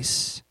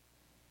place.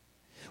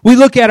 We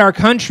look at our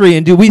country,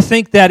 and do we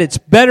think that it's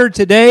better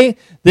today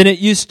than it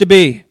used to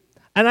be?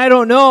 And I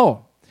don't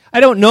know. I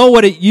don't know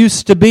what it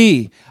used to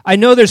be. I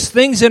know there's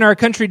things in our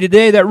country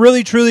today that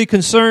really, truly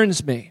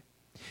concerns me.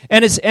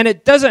 And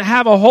it doesn't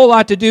have a whole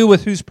lot to do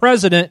with who's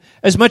president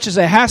as much as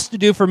it has to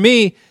do for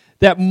me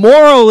that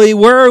morally,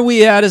 where are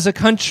we at as a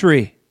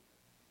country?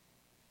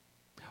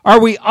 Are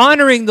we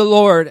honoring the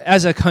Lord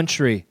as a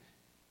country?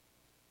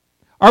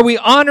 Are we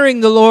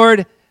honoring the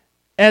Lord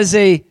as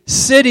a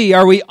city?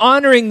 Are we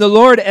honoring the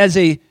Lord as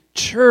a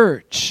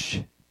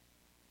church?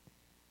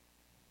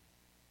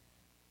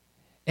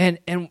 And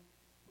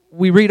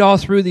we read all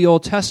through the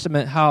Old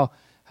Testament how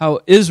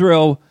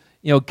Israel,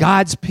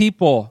 God's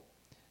people,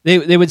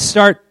 they would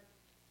start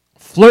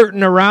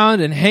flirting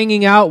around and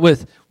hanging out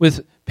with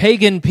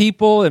pagan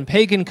people and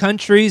pagan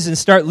countries and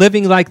start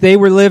living like they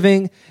were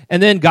living.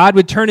 And then God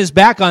would turn His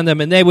back on them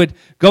and they would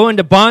go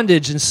into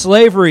bondage and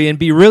slavery and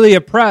be really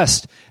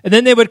oppressed. And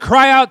then they would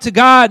cry out to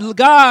God,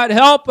 God,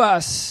 help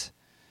us.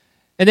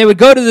 And they would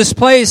go to this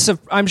place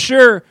of, I'm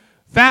sure,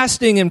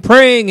 fasting and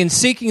praying and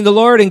seeking the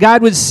Lord, and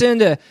God would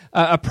send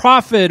a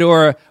prophet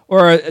or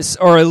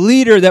a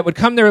leader that would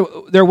come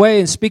their way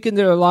and speak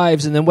into their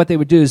lives. And then what they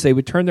would do is they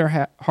would turn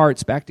their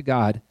hearts back to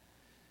God.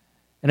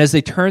 And as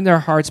they turned their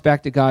hearts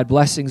back to God,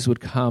 blessings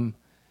would come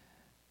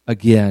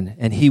again,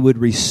 and He would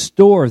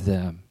restore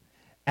them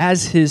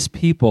as His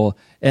people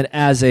and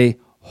as a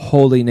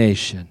holy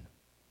nation.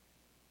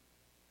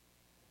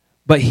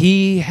 But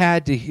He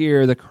had to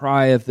hear the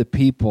cry of the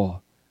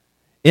people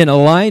in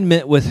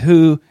alignment with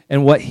who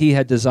and what He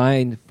had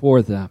designed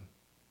for them.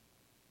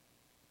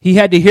 He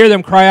had to hear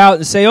them cry out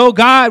and say, oh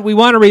God, we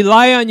want to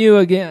rely on You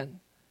again.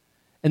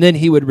 And then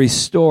He would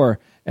restore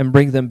and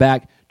bring them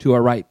back to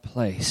a right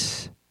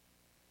place.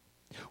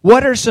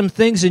 What are some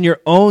things in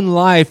your own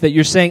life that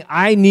you're saying,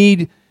 I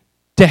need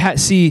to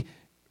see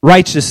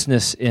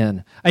righteousness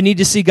in? I need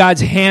to see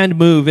God's hand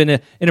move in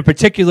a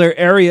particular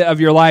area of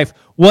your life.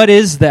 What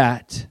is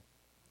that?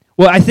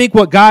 Well, I think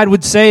what God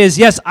would say is,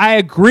 yes, I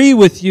agree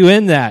with you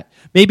in that.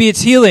 Maybe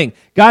it's healing.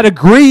 God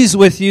agrees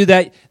with you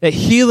that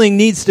healing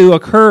needs to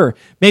occur.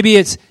 Maybe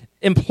it's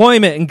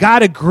employment, and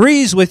God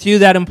agrees with you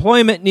that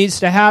employment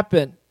needs to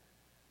happen.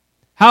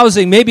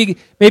 Housing, maybe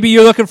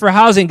you're looking for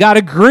housing. God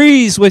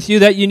agrees with you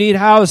that you need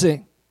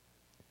housing.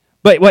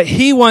 But what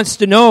He wants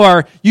to know,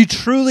 are you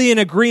truly in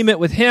agreement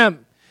with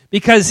Him?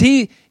 Because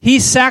He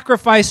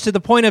sacrificed to the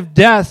point of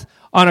death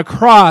on a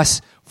cross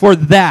for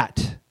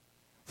that,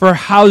 for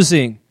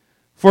housing,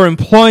 for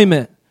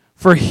employment,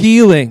 for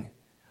healing.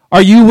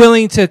 Are you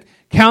willing to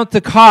count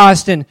the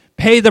cost and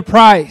pay the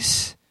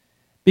price?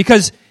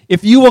 Because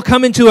if you will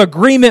come into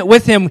agreement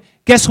with Him,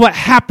 guess what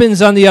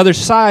happens on the other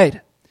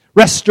side?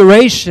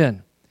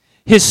 Restoration.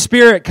 His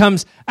Spirit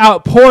comes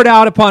out, poured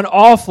out upon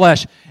all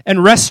flesh,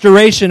 and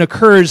restoration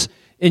occurs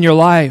in your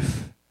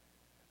life.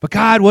 But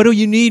God, what do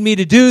You need me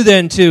to do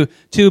then to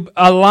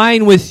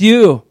align with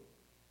You?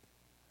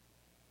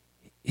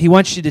 He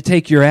wants you to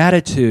take your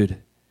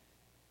attitude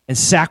and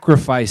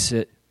sacrifice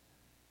it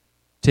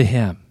to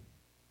Him.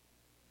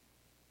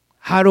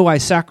 How do I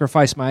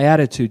sacrifice my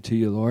attitude to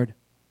You, Lord?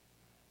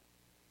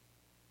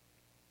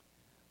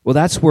 Well,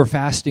 that's where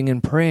fasting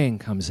and praying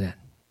comes in.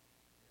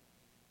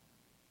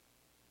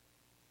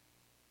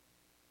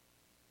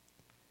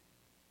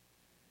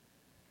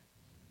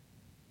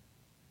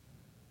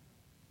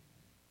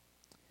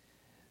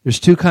 There's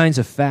two kinds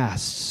of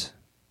fasts.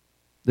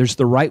 There's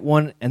the right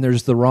one and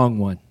there's the wrong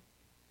one.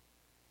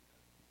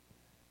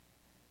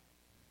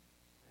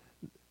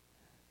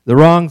 The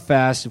wrong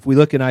fast, if we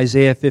look in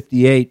Isaiah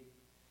 58,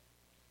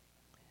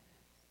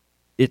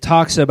 it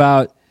talks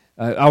about,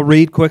 I'll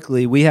read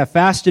quickly. We have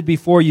fasted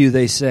before you,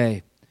 they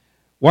say.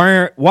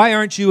 Why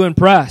aren't you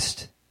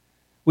impressed?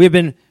 We have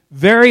been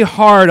very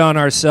hard on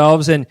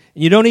ourselves, and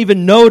you don't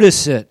even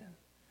notice it.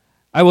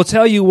 I will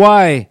tell you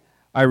why,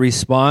 I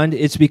respond.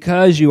 It's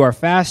because you are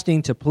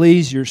fasting to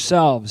please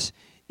yourselves.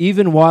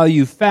 Even while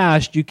you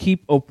fast, you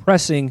keep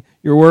oppressing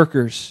your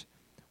workers.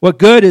 What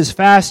good is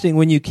fasting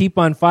when you keep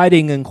on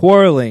fighting and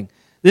quarreling?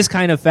 This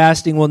kind of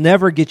fasting will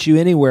never get you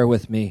anywhere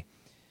with me.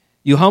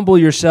 You humble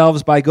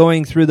yourselves by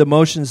going through the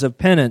motions of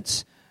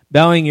penance,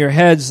 bowing your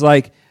heads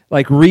like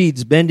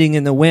reeds bending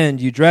in the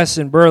wind. You dress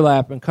in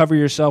burlap and cover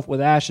yourself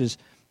with ashes.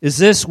 Is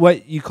this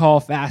what you call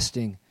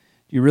fasting?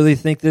 Do you really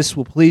think this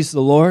will please the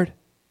Lord?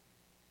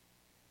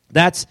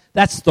 That's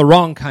the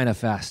wrong kind of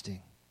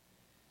fasting.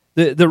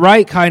 The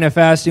right kind of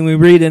fasting we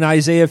read in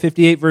Isaiah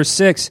 58 verse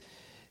 6,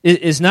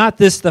 is not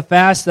this the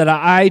fast that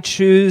I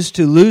choose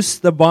to loose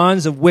the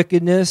bonds of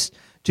wickedness,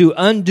 to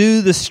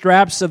undo the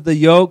straps of the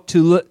yoke,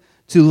 to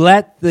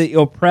let the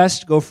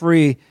oppressed go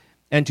free,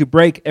 and to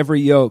break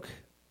every yoke?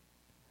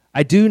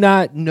 I do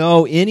not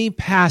know any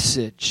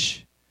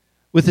passage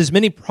with as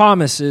many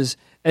promises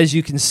as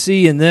you can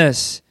see in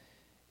this.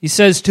 He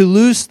says to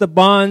loose the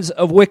bonds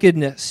of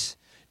wickedness.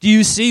 Do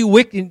you see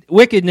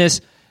wickedness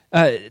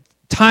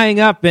tying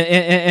up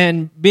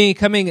and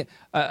becoming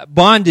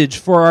bondage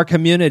for our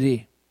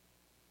community?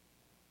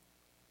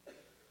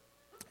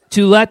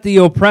 To let the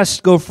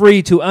oppressed go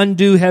free, to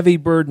undo heavy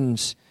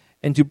burdens,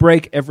 and to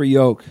break every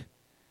yoke.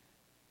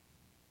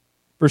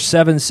 Verse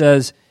 7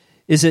 says,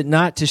 is it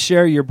not to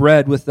share your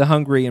bread with the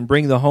hungry and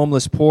bring the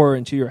homeless poor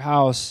into your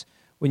house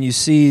when you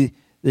see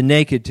the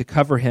naked, to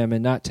cover him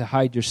and not to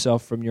hide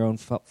yourself from your own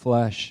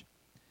flesh?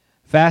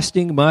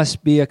 Fasting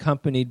must be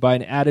accompanied by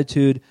an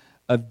attitude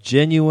of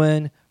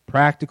genuine,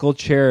 practical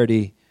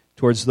charity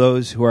towards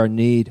those who are in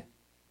need.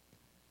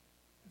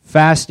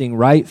 Fasting,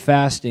 right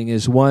fasting,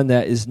 is one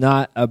that is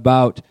not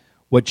about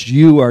what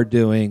you are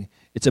doing.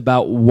 It's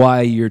about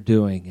why you're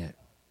doing it.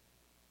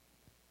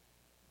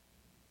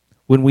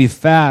 When we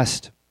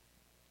fast,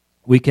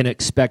 we can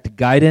expect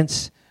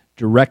guidance,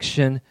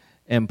 direction,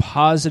 and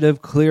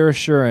positive, clear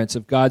assurance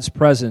of God's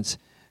presence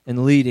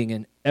and leading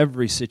in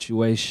every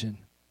situation.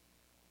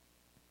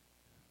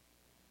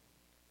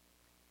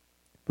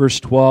 Verse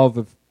 12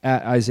 of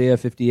Isaiah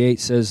 58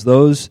 says,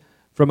 those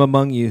from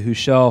among you who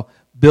shall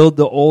build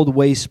the old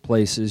waste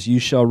places, you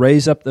shall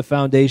raise up the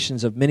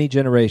foundations of many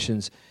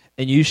generations,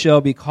 and you shall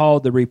be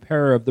called the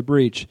repairer of the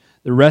breach,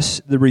 the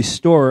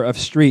restorer of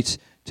streets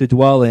to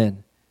dwell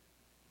in.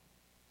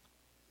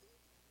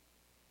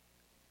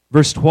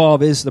 Verse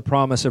 12 is the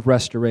promise of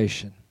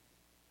restoration.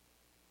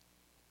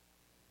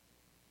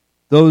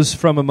 Those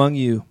from among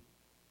you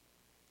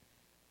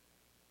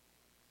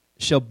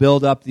shall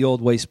build up the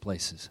old waste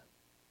places.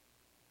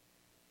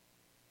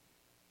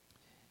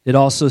 It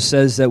also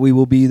says that we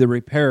will be the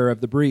repairer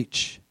of the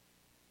breach.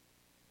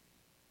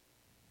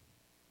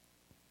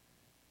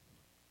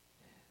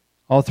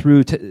 All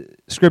through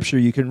Scripture,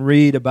 you can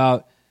read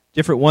about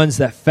different ones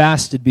that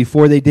fasted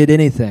before they did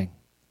anything.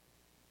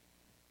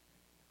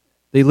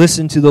 They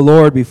listened to the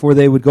Lord before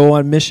they would go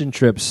on mission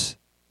trips,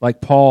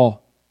 like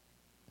Paul.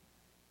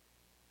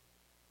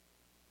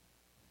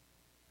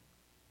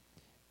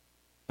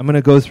 I'm going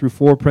to go through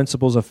 4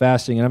 principles of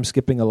fasting, and I'm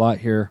skipping a lot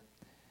here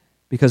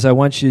because I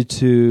want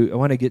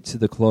to get to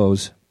the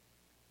close.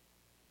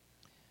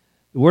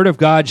 The Word of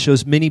God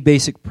shows many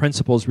basic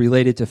principles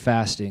related to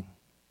fasting.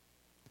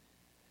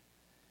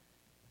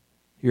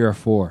 Here are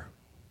 4.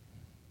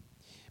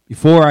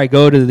 Before I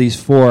go to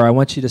these 4, I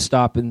want you to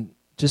stop and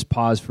just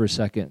pause for a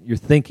second. You're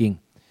thinking,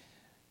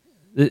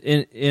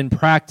 in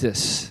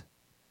practice,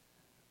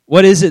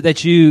 what is it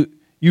that you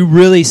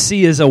really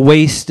see as a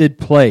wasted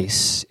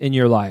place in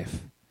your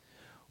life?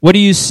 What do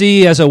you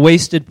see as a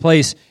wasted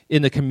place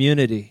in the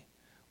community?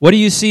 What do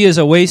you see as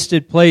a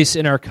wasted place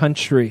in our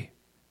country?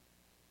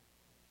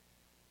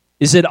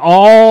 Is it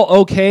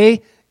all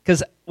okay?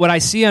 Because what I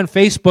see on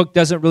Facebook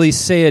doesn't really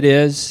say it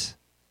is.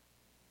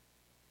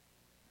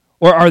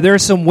 Or are there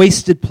some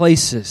wasted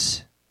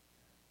places?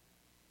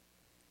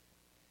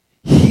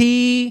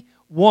 He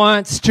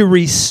wants to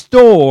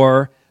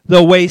restore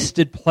the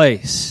wasted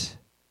place.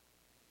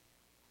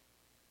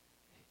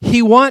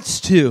 He wants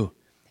to.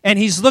 And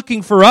He's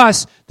looking for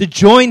us to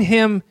join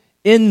Him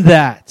in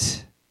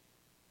that.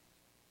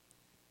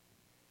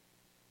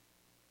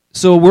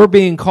 So we're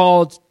being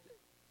called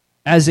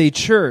as a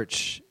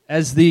church,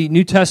 as the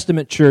New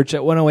Testament church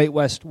at 108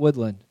 West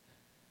Woodland,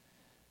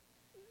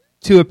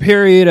 to a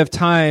period of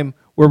time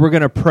where we're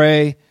going to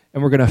pray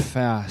and we're going to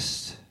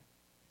fast,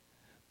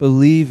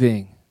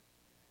 believing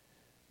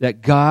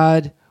that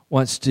God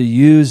wants to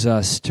use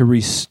us to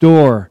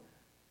restore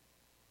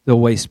the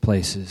waste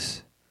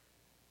places,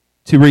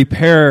 to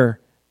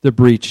repair the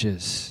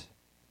breaches.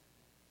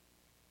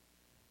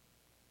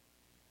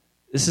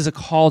 This is a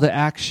call to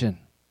action.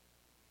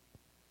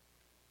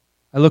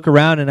 I look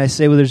around and I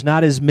say, well, there's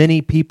not as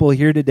many people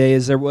here today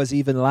as there was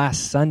even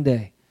last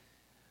Sunday.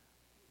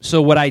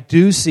 So what I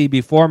do see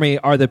before me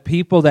are the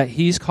people that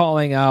he's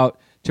calling out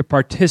to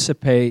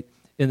participate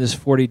in this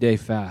 40-day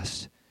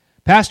fast.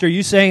 Pastor, are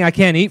you saying I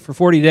can't eat for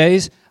 40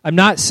 days? I'm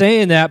not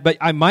saying that, but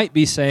I might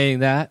be saying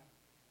that.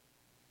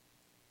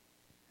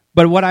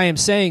 But what I am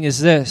saying is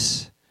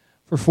this.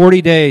 For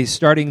 40 days,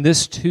 starting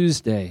this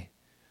Tuesday,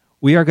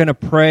 we are going to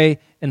pray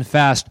and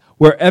fast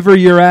wherever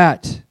you're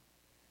at.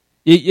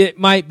 It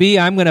might be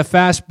I'm going to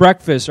fast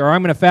breakfast, or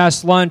I'm going to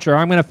fast lunch, or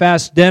I'm going to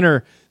fast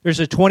dinner. There's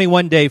a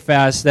 21-day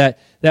fast that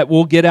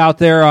we'll get out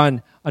there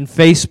on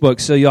Facebook,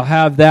 so you'll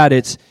have that.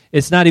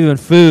 It's not even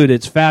food.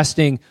 It's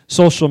fasting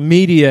social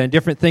media and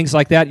different things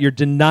like that. You're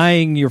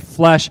denying your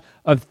flesh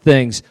of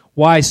things.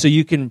 Why? So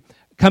you can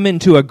come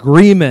into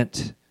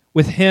agreement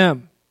with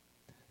Him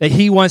that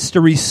He wants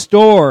to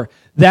restore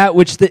that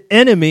which the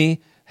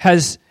enemy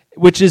has,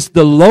 which is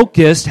the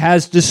locust,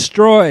 has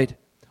destroyed.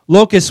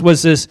 Locust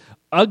was this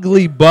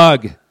ugly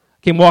bug. I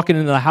came walking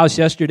into the house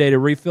yesterday to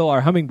refill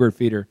our hummingbird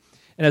feeder.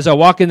 And as I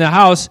walk in the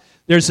house,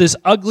 there's this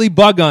ugly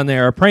bug on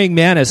there. A praying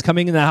mantis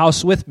coming in the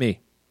house with me.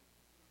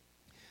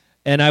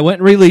 And I went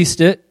and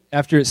released it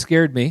after it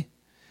scared me.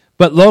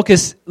 But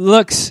locust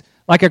looks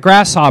like a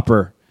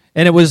grasshopper.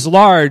 And it was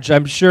large,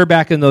 I'm sure,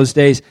 back in those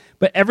days.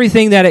 But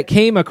everything that it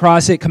came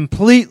across, it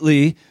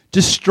completely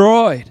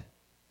destroyed.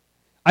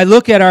 I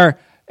look at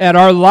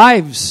our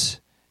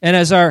lives, and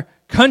as our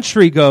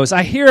country goes,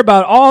 I hear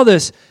about all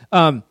this.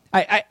 I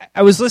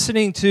was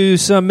listening to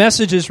some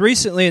messages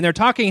recently, and they're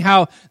talking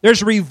how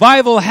there's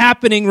revival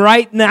happening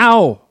right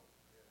now.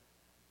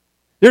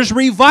 There's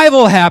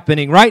revival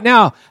happening right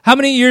now. How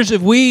many years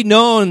have we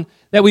known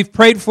that we've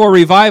prayed for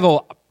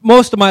revival?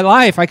 Most of my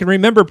life, I can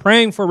remember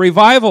praying for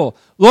revival.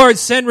 Lord,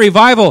 send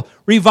revival.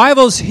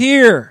 Revival's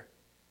here.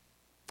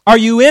 Are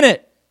you in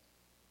it?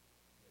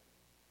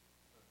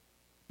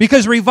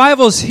 Because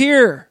revival's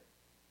here.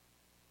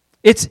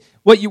 It's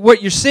what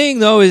you're seeing,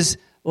 though, is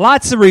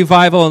lots of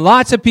revival and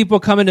lots of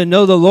people coming to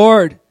know the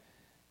Lord,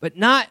 but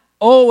not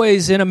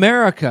always in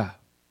America.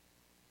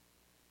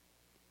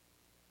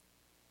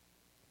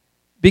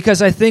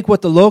 Because I think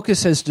what the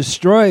locust has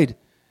destroyed,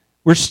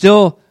 we're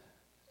still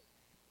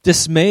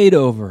dismayed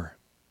over.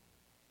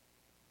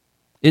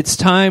 It's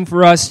time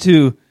for us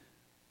to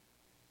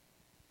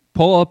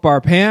pull up our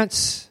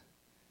pants,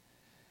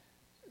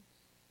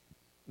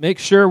 make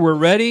sure we're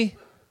ready,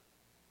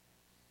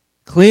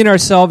 clean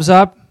ourselves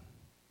up,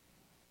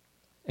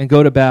 and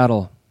go to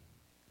battle.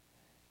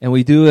 And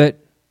we do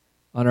it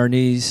on our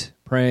knees,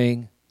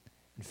 praying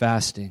and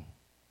fasting.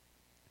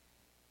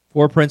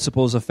 4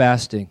 principles of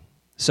fasting.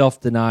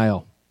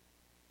 Self-denial.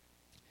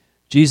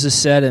 Jesus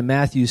said in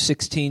Matthew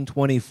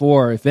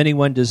 16:24, if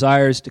anyone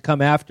desires to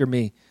come after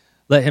me,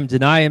 let him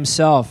deny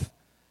himself.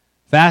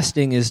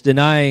 Fasting is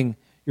denying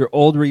your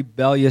old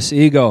rebellious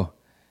ego.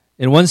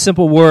 And one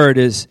simple word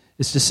is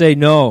to say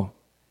no.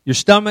 Your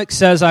stomach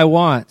says, I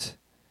want.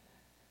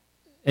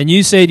 And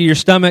you say to your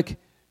stomach,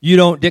 you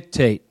don't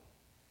dictate.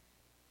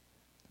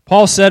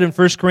 Paul said in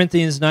 1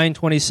 Corinthians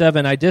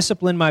 9:27, I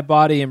discipline my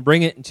body and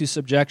bring it into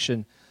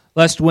subjection,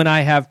 lest when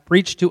I have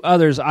preached to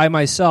others, I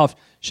myself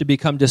should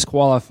become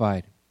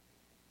disqualified.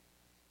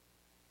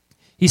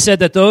 He said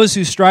that those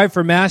who strive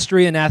for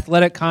mastery in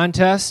athletic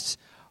contests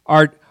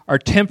are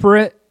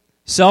temperate,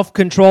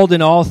 self-controlled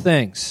in all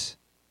things.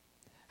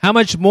 How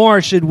much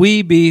more should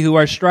we be who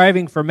are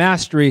striving for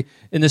mastery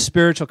in the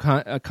spiritual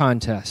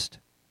contest?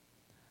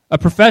 A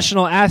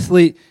professional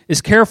athlete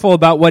is careful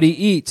about what he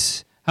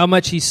eats, how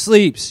much he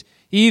sleeps.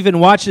 He even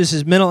watches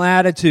his mental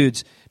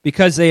attitudes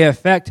because they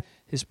affect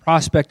his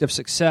prospect of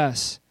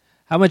success.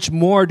 How much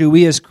more do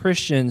we as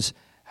Christians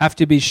have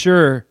to be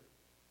sure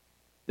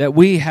that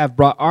we have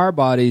brought our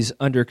bodies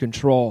under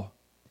control?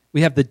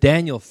 We have the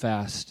Daniel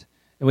fast,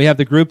 and we have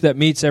the group that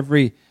meets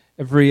every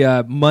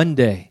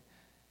Monday.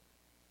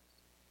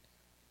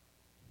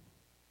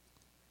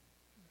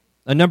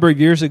 A number of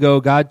years ago,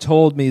 God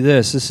told me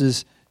this. This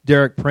is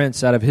Derek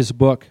Prince out of his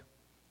book.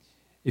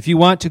 If you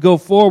want to go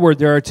forward,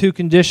 there are 2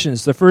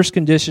 conditions. The first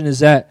condition is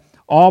that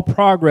all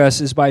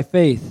progress is by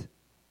faith.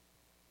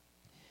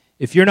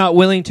 If you're not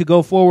willing to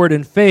go forward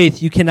in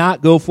faith, you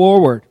cannot go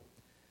forward.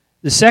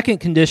 The second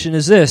condition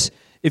is this.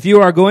 If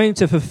you are going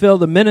to fulfill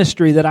the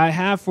ministry that I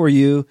have for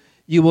you,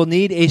 you will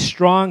need a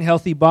strong,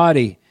 healthy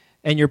body,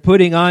 and you're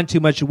putting on too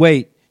much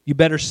weight. You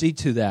better see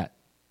to that.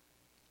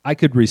 I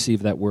could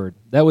receive that word.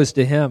 That was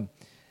to him.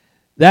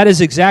 That is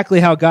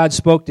exactly how God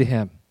spoke to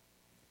him.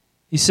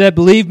 He said,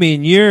 believe me,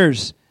 in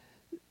years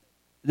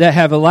that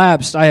have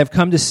elapsed, I have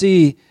come to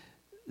see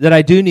that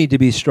I do need to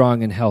be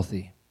strong and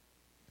healthy.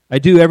 I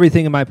do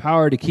everything in my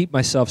power to keep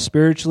myself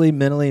spiritually,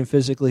 mentally, and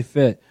physically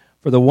fit.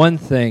 For the one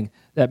thing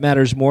that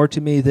matters more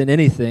to me than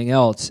anything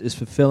else is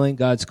fulfilling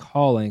God's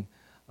calling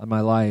on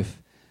my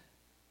life.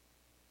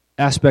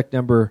 Aspect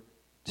number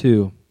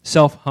 2,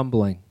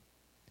 self-humbling.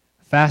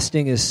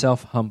 Fasting is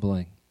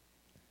self-humbling.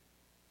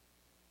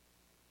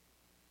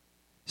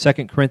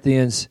 2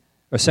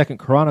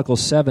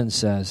 Chronicles 7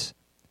 says,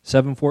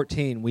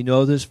 7:14, we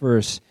know this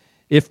verse,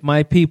 if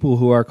my people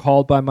who are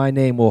called by my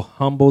name will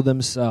humble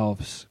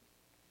themselves.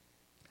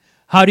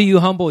 How do you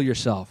humble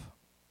yourself?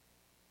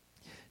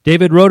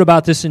 David wrote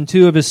about this in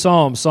two of his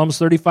Psalms, Psalms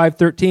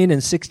 35:13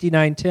 and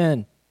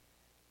 69:10.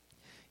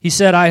 He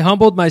said, I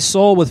humbled my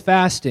soul with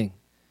fasting.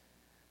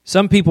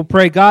 Some people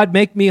pray, God,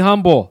 make me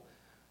humble.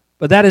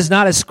 But that is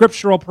not a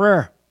scriptural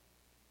prayer.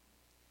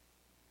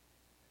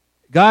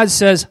 God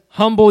says,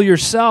 humble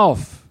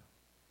yourself.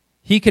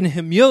 He can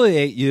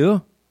humiliate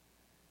you,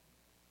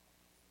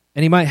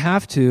 and he might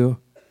have to,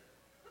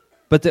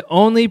 but the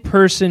only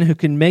person who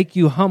can make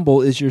you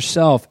humble is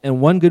yourself, and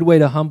one good way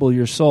to humble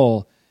your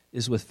soul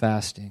is with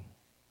fasting.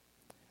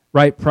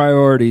 Right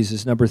priorities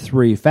is number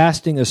 3.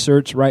 Fasting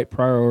asserts right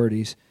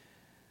priorities.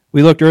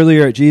 We looked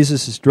earlier at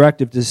Jesus'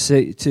 directive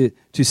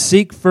to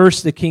seek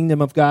first the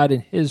kingdom of God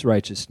and his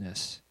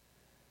righteousness.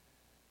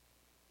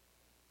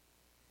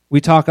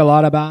 We talk a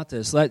lot about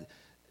this.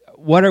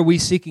 What are we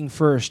seeking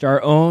first?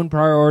 Our own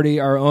priority,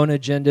 our own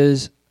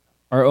agendas,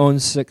 our own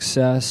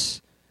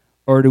success?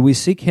 Or do we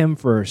seek him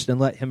first and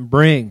let him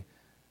bring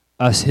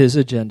us his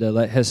agenda?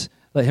 Let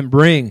him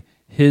bring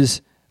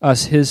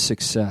us his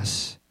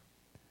success.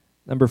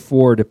 Number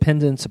 4,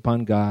 dependence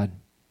upon God.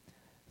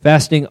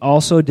 Fasting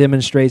also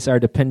demonstrates our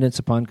dependence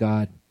upon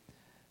God.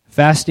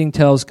 Fasting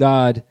tells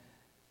God,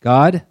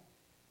 God,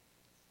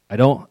 I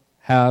don't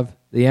have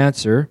the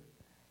answer.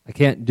 I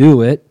can't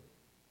do it.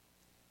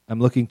 I'm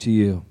looking to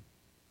you.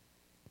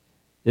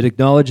 It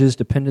acknowledges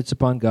dependence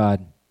upon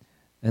God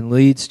and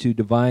leads to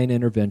divine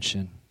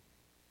intervention.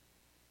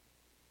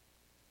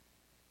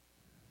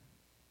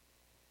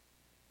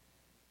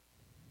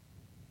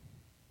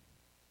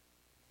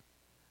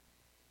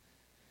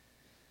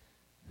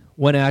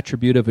 One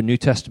attribute of a New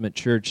Testament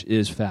church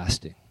is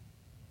fasting.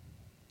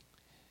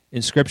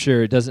 In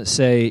Scripture, it doesn't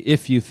say,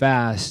 if you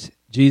fast.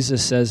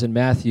 Jesus says in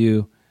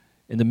Matthew,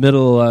 in the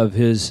middle of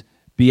his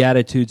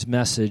Beatitudes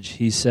message,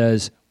 he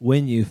says,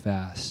 when you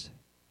fast.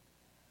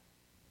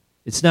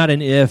 It's not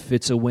an if,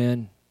 it's a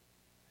when.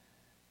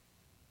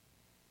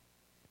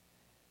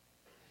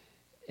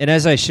 And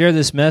as I share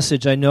this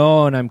message, I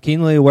know and I'm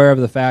keenly aware of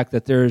the fact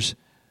that there's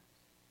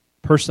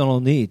personal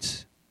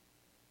needs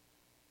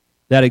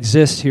that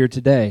exist here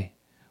today.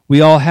 We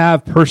all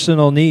have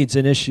personal needs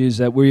and issues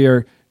that we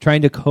are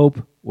trying to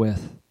cope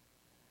with.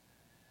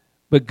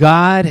 But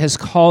God has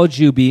called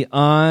you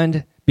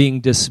beyond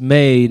being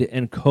dismayed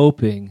and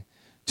coping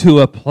to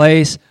a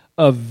place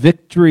of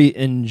victory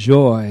and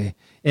joy.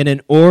 And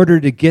in order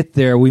to get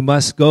there, we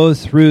must go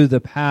through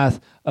the path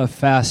of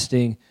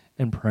fasting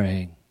and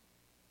praying.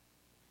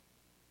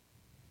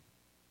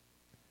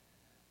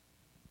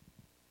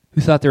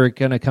 Who thought they were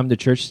going to come to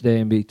church today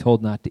and be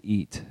told not to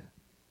eat?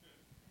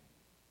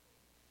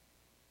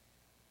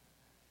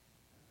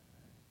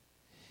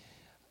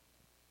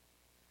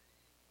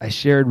 I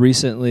shared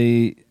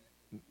recently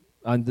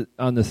on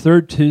the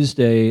third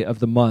Tuesday of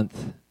the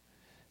month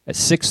at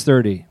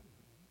 6:30,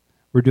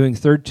 we're doing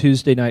third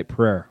Tuesday night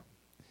prayer.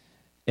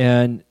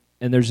 And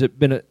there's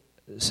been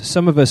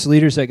some of us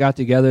leaders that got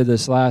together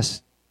this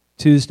last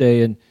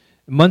Tuesday, and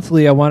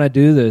monthly I want to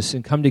do this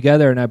and come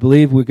together, and I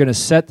believe we're going to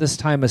set this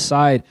time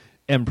aside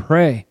and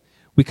pray.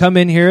 We come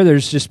in here,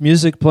 there's just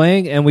music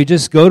playing, and we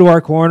just go to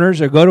our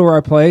corners or go to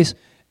our place,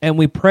 and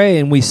we pray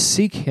and we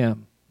seek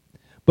him.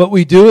 But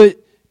we do it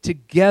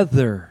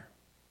together.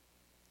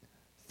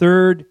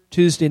 Third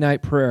Tuesday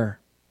night prayer.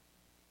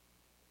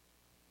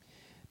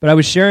 But I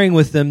was sharing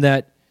with them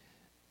that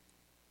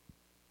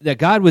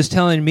God was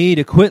telling me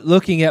to quit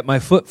looking at my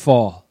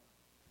footfall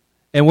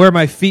and where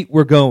my feet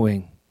were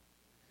going,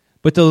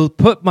 but to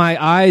put my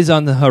eyes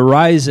on the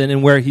horizon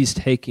and where he's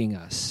taking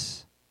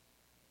us.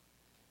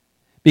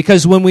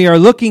 Because when we are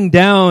looking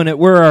down at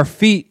where our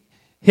feet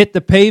hit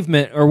the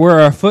pavement or where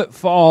our foot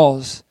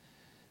falls,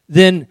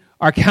 then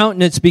our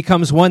countenance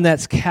becomes one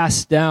that's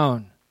cast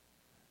down.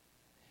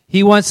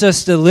 He wants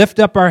us to lift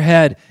up our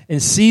head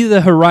and see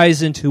the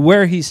horizon to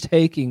where he's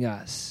taking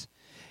us.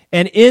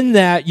 And in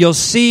that, you'll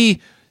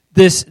see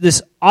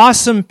this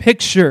awesome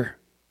picture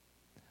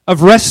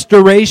of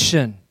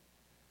restoration,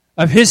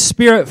 of his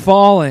Spirit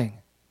falling.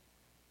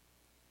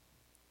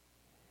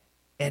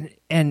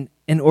 And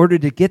in order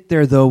to get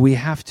there, though, we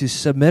have to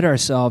submit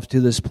ourselves to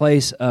this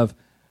place of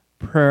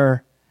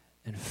prayer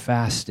and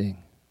fasting.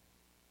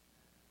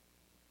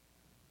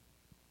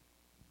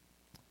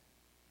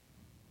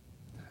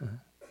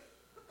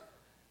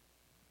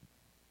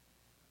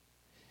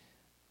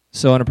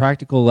 So on a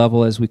practical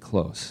level, as we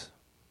close,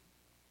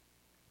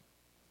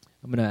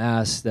 I'm going to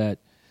ask that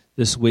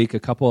this week, a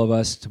couple of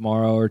us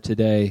tomorrow or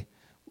today,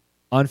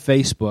 on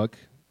Facebook,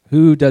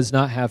 who does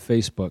not have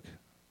Facebook?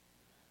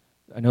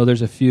 I know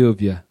there's a few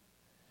of you.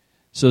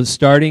 So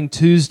starting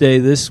Tuesday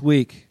this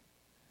week,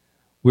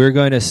 we're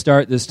going to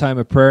start this time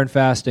of prayer and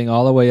fasting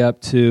all the way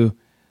up to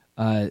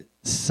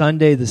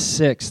Sunday the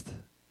 6th.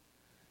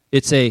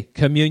 It's a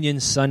Communion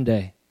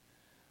Sunday.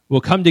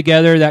 We'll come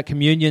together that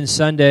Communion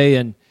Sunday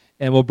and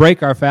we'll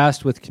break our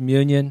fast with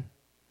communion.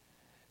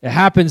 It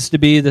happens to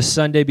be the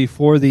Sunday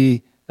before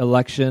the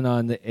election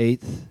on the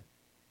 8th.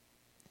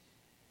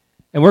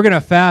 And we're going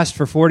to fast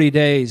for 40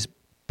 days,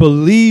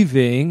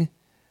 believing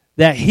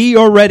that he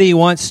already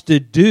wants to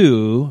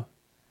do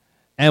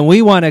And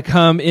we want to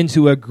come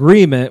into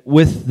agreement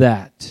with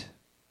that.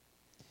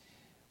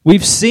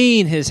 We've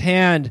seen His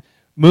hand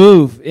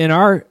move in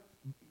our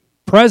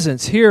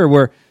presence here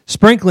where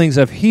sprinklings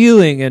of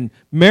healing and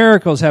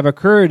miracles have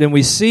occurred, and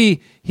we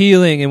see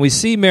healing and we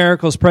see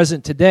miracles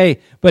present today.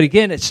 But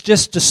again, it's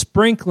just a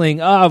sprinkling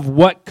of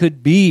what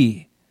could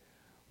be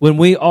when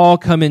we all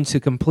come into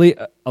complete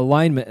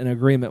alignment and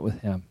agreement with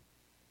Him.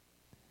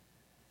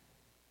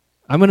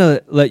 I'm going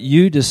to let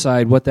you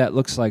decide what that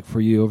looks like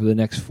for you over the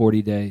next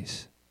 40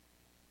 days.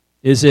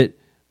 Is it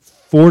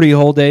 40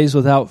 whole days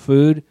without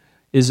food?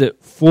 Is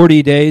it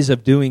 40 days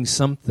of doing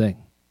something?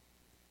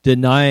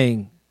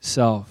 Denying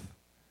self,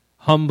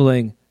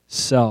 humbling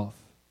self.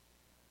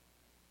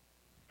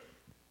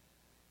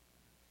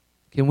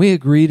 Can we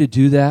agree to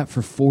do that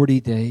for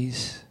 40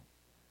 days?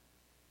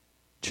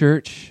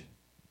 Church,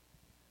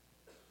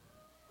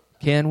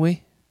 can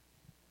we?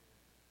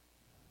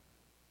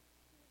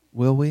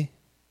 Will we?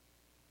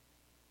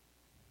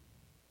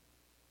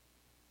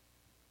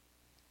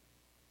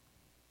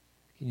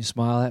 Can you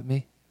smile at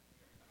me?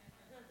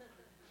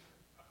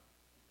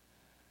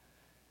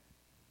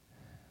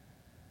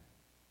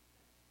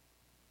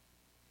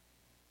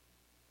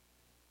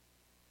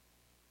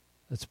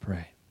 Let's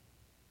pray.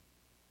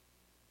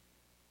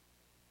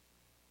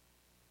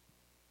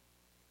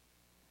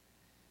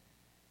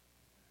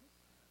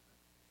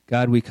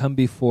 God, we come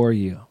before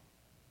you,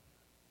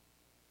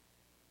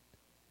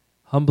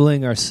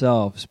 humbling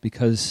ourselves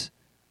because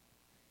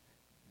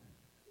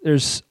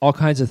there's all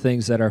kinds of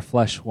things that our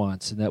flesh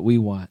wants and that we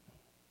want.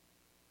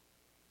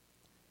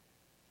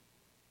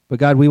 But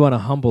God, we want to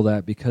humble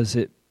that because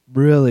it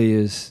really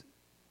is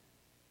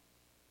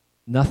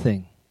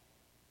nothing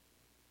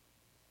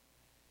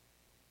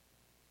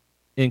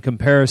in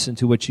comparison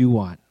to what you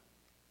want.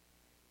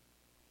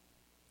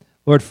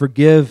 Lord,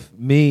 forgive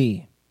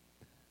me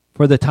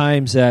for the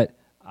times that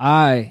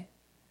I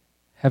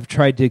have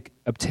tried to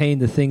obtain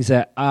the things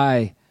that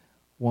I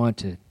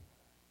wanted.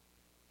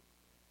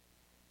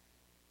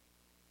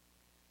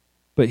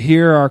 But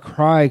hear our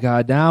cry,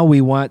 God. Now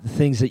we want the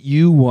things that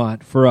you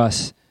want for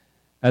us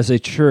as a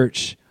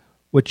church,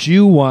 what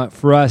you want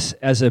for us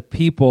as a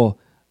people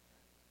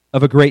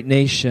of a great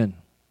nation.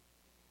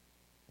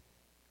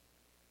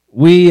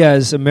 We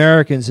as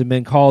Americans have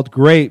been called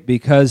great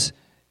because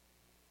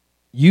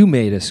you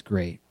made us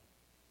great,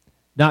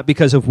 not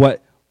because of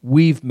what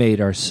we've made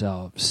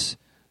ourselves.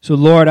 So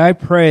Lord, I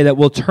pray that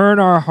we'll turn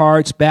our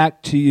hearts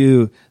back to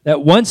you,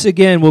 that once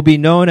again we'll be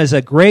known as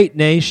a great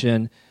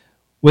nation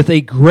with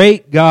a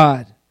great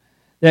God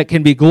that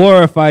can be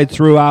glorified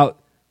throughout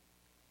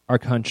our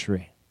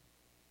country.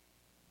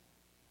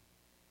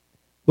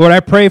 Lord,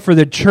 I pray for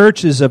the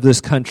churches of this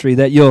country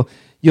that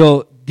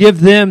you'll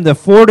give them the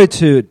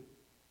fortitude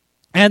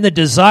and the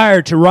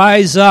desire to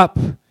rise up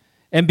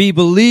and be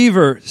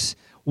believers,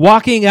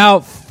 walking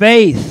out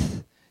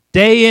faith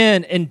day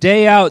in and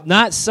day out,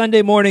 not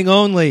Sunday morning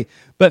only,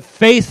 but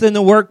faith in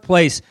the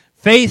workplace,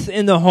 faith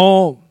in the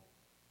home.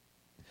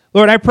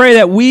 Lord, I pray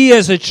that we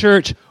as a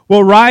church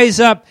will rise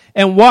up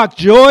and walk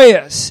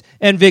joyous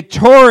and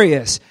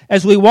victorious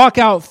as we walk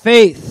out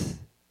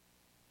faith.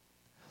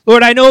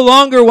 Lord, I no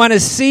longer want to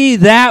see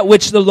that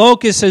which the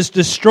locust has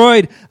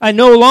destroyed. I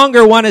no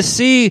longer want to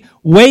see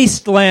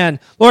wasteland.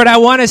 Lord, I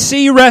want to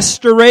see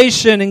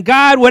restoration. And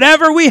God,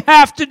 whatever we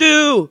have to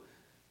do,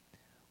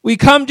 we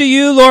come to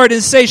you, Lord,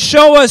 and say,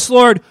 show us,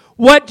 Lord,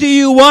 what do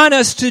you want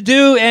us to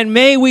do, and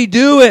may we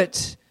do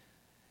it.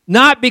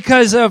 Not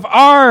because of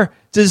our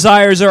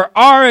desires or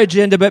our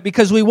agenda, but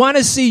because we want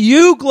to see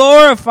you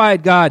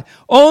glorified, God.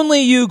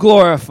 Only you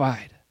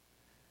glorified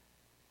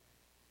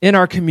in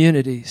our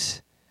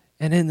communities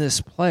and in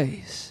this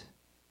place.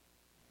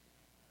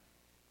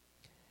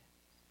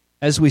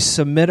 As we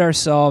submit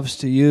ourselves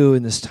to you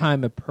in this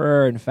time of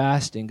prayer and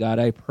fasting, God,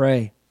 I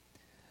pray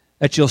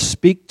that you'll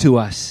speak to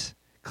us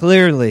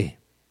clearly.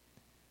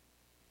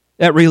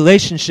 That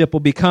relationship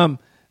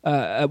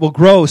will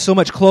grow so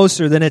much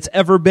closer than it's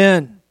ever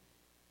been.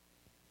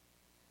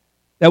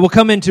 That we'll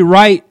come into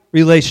right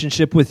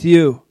relationship with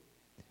you.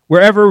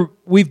 Wherever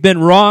we've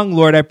been wrong,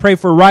 Lord, I pray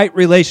for right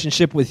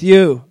relationship with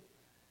you.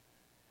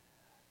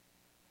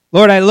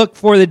 Lord, I look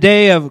for the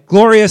day of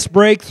glorious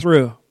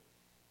breakthrough.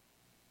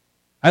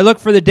 I look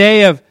for the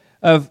day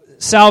of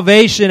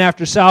salvation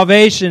after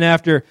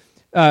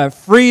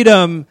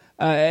freedom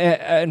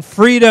and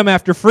freedom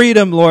after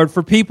freedom, Lord,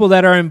 for people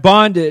that are in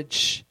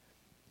bondage.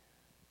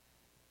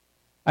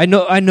 I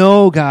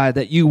know, God,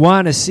 that you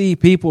want to see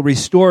people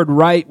restored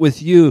right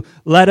with you.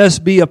 Let us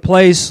be a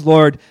place,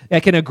 Lord,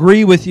 that can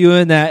agree with you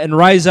in that and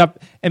rise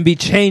up and be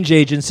change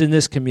agents in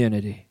this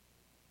community.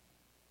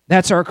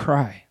 That's our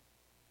cry.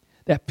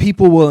 That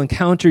people will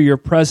encounter your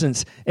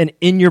presence, and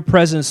in your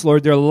presence,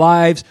 Lord, their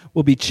lives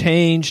will be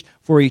changed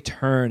for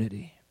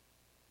eternity.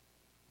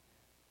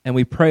 And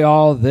we pray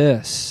all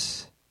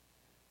this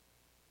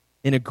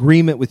in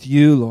agreement with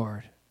you,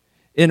 Lord,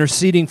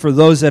 interceding for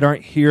those that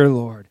aren't here,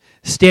 Lord,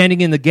 standing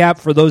in the gap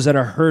for those that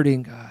are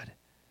hurting, God.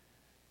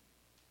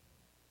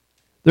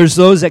 There's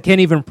those that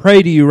can't even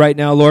pray to you right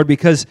now, Lord,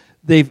 because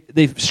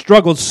they've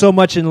struggled so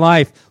much in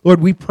life.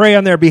 Lord, we pray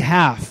on their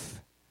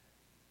behalf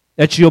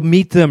that you'll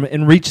meet them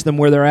and reach them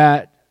where they're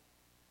at.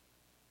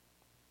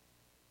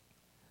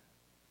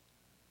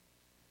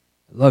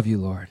 I love you,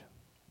 Lord.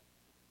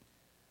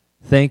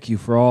 Thank you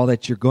for all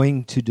that you're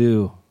going to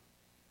do.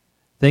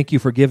 Thank you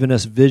for giving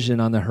us vision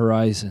on the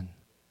horizon.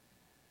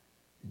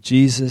 In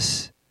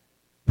Jesus'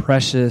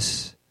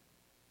 precious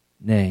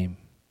name,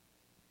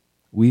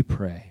 we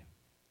pray.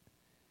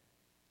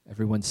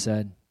 Everyone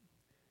said,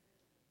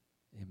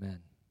 amen.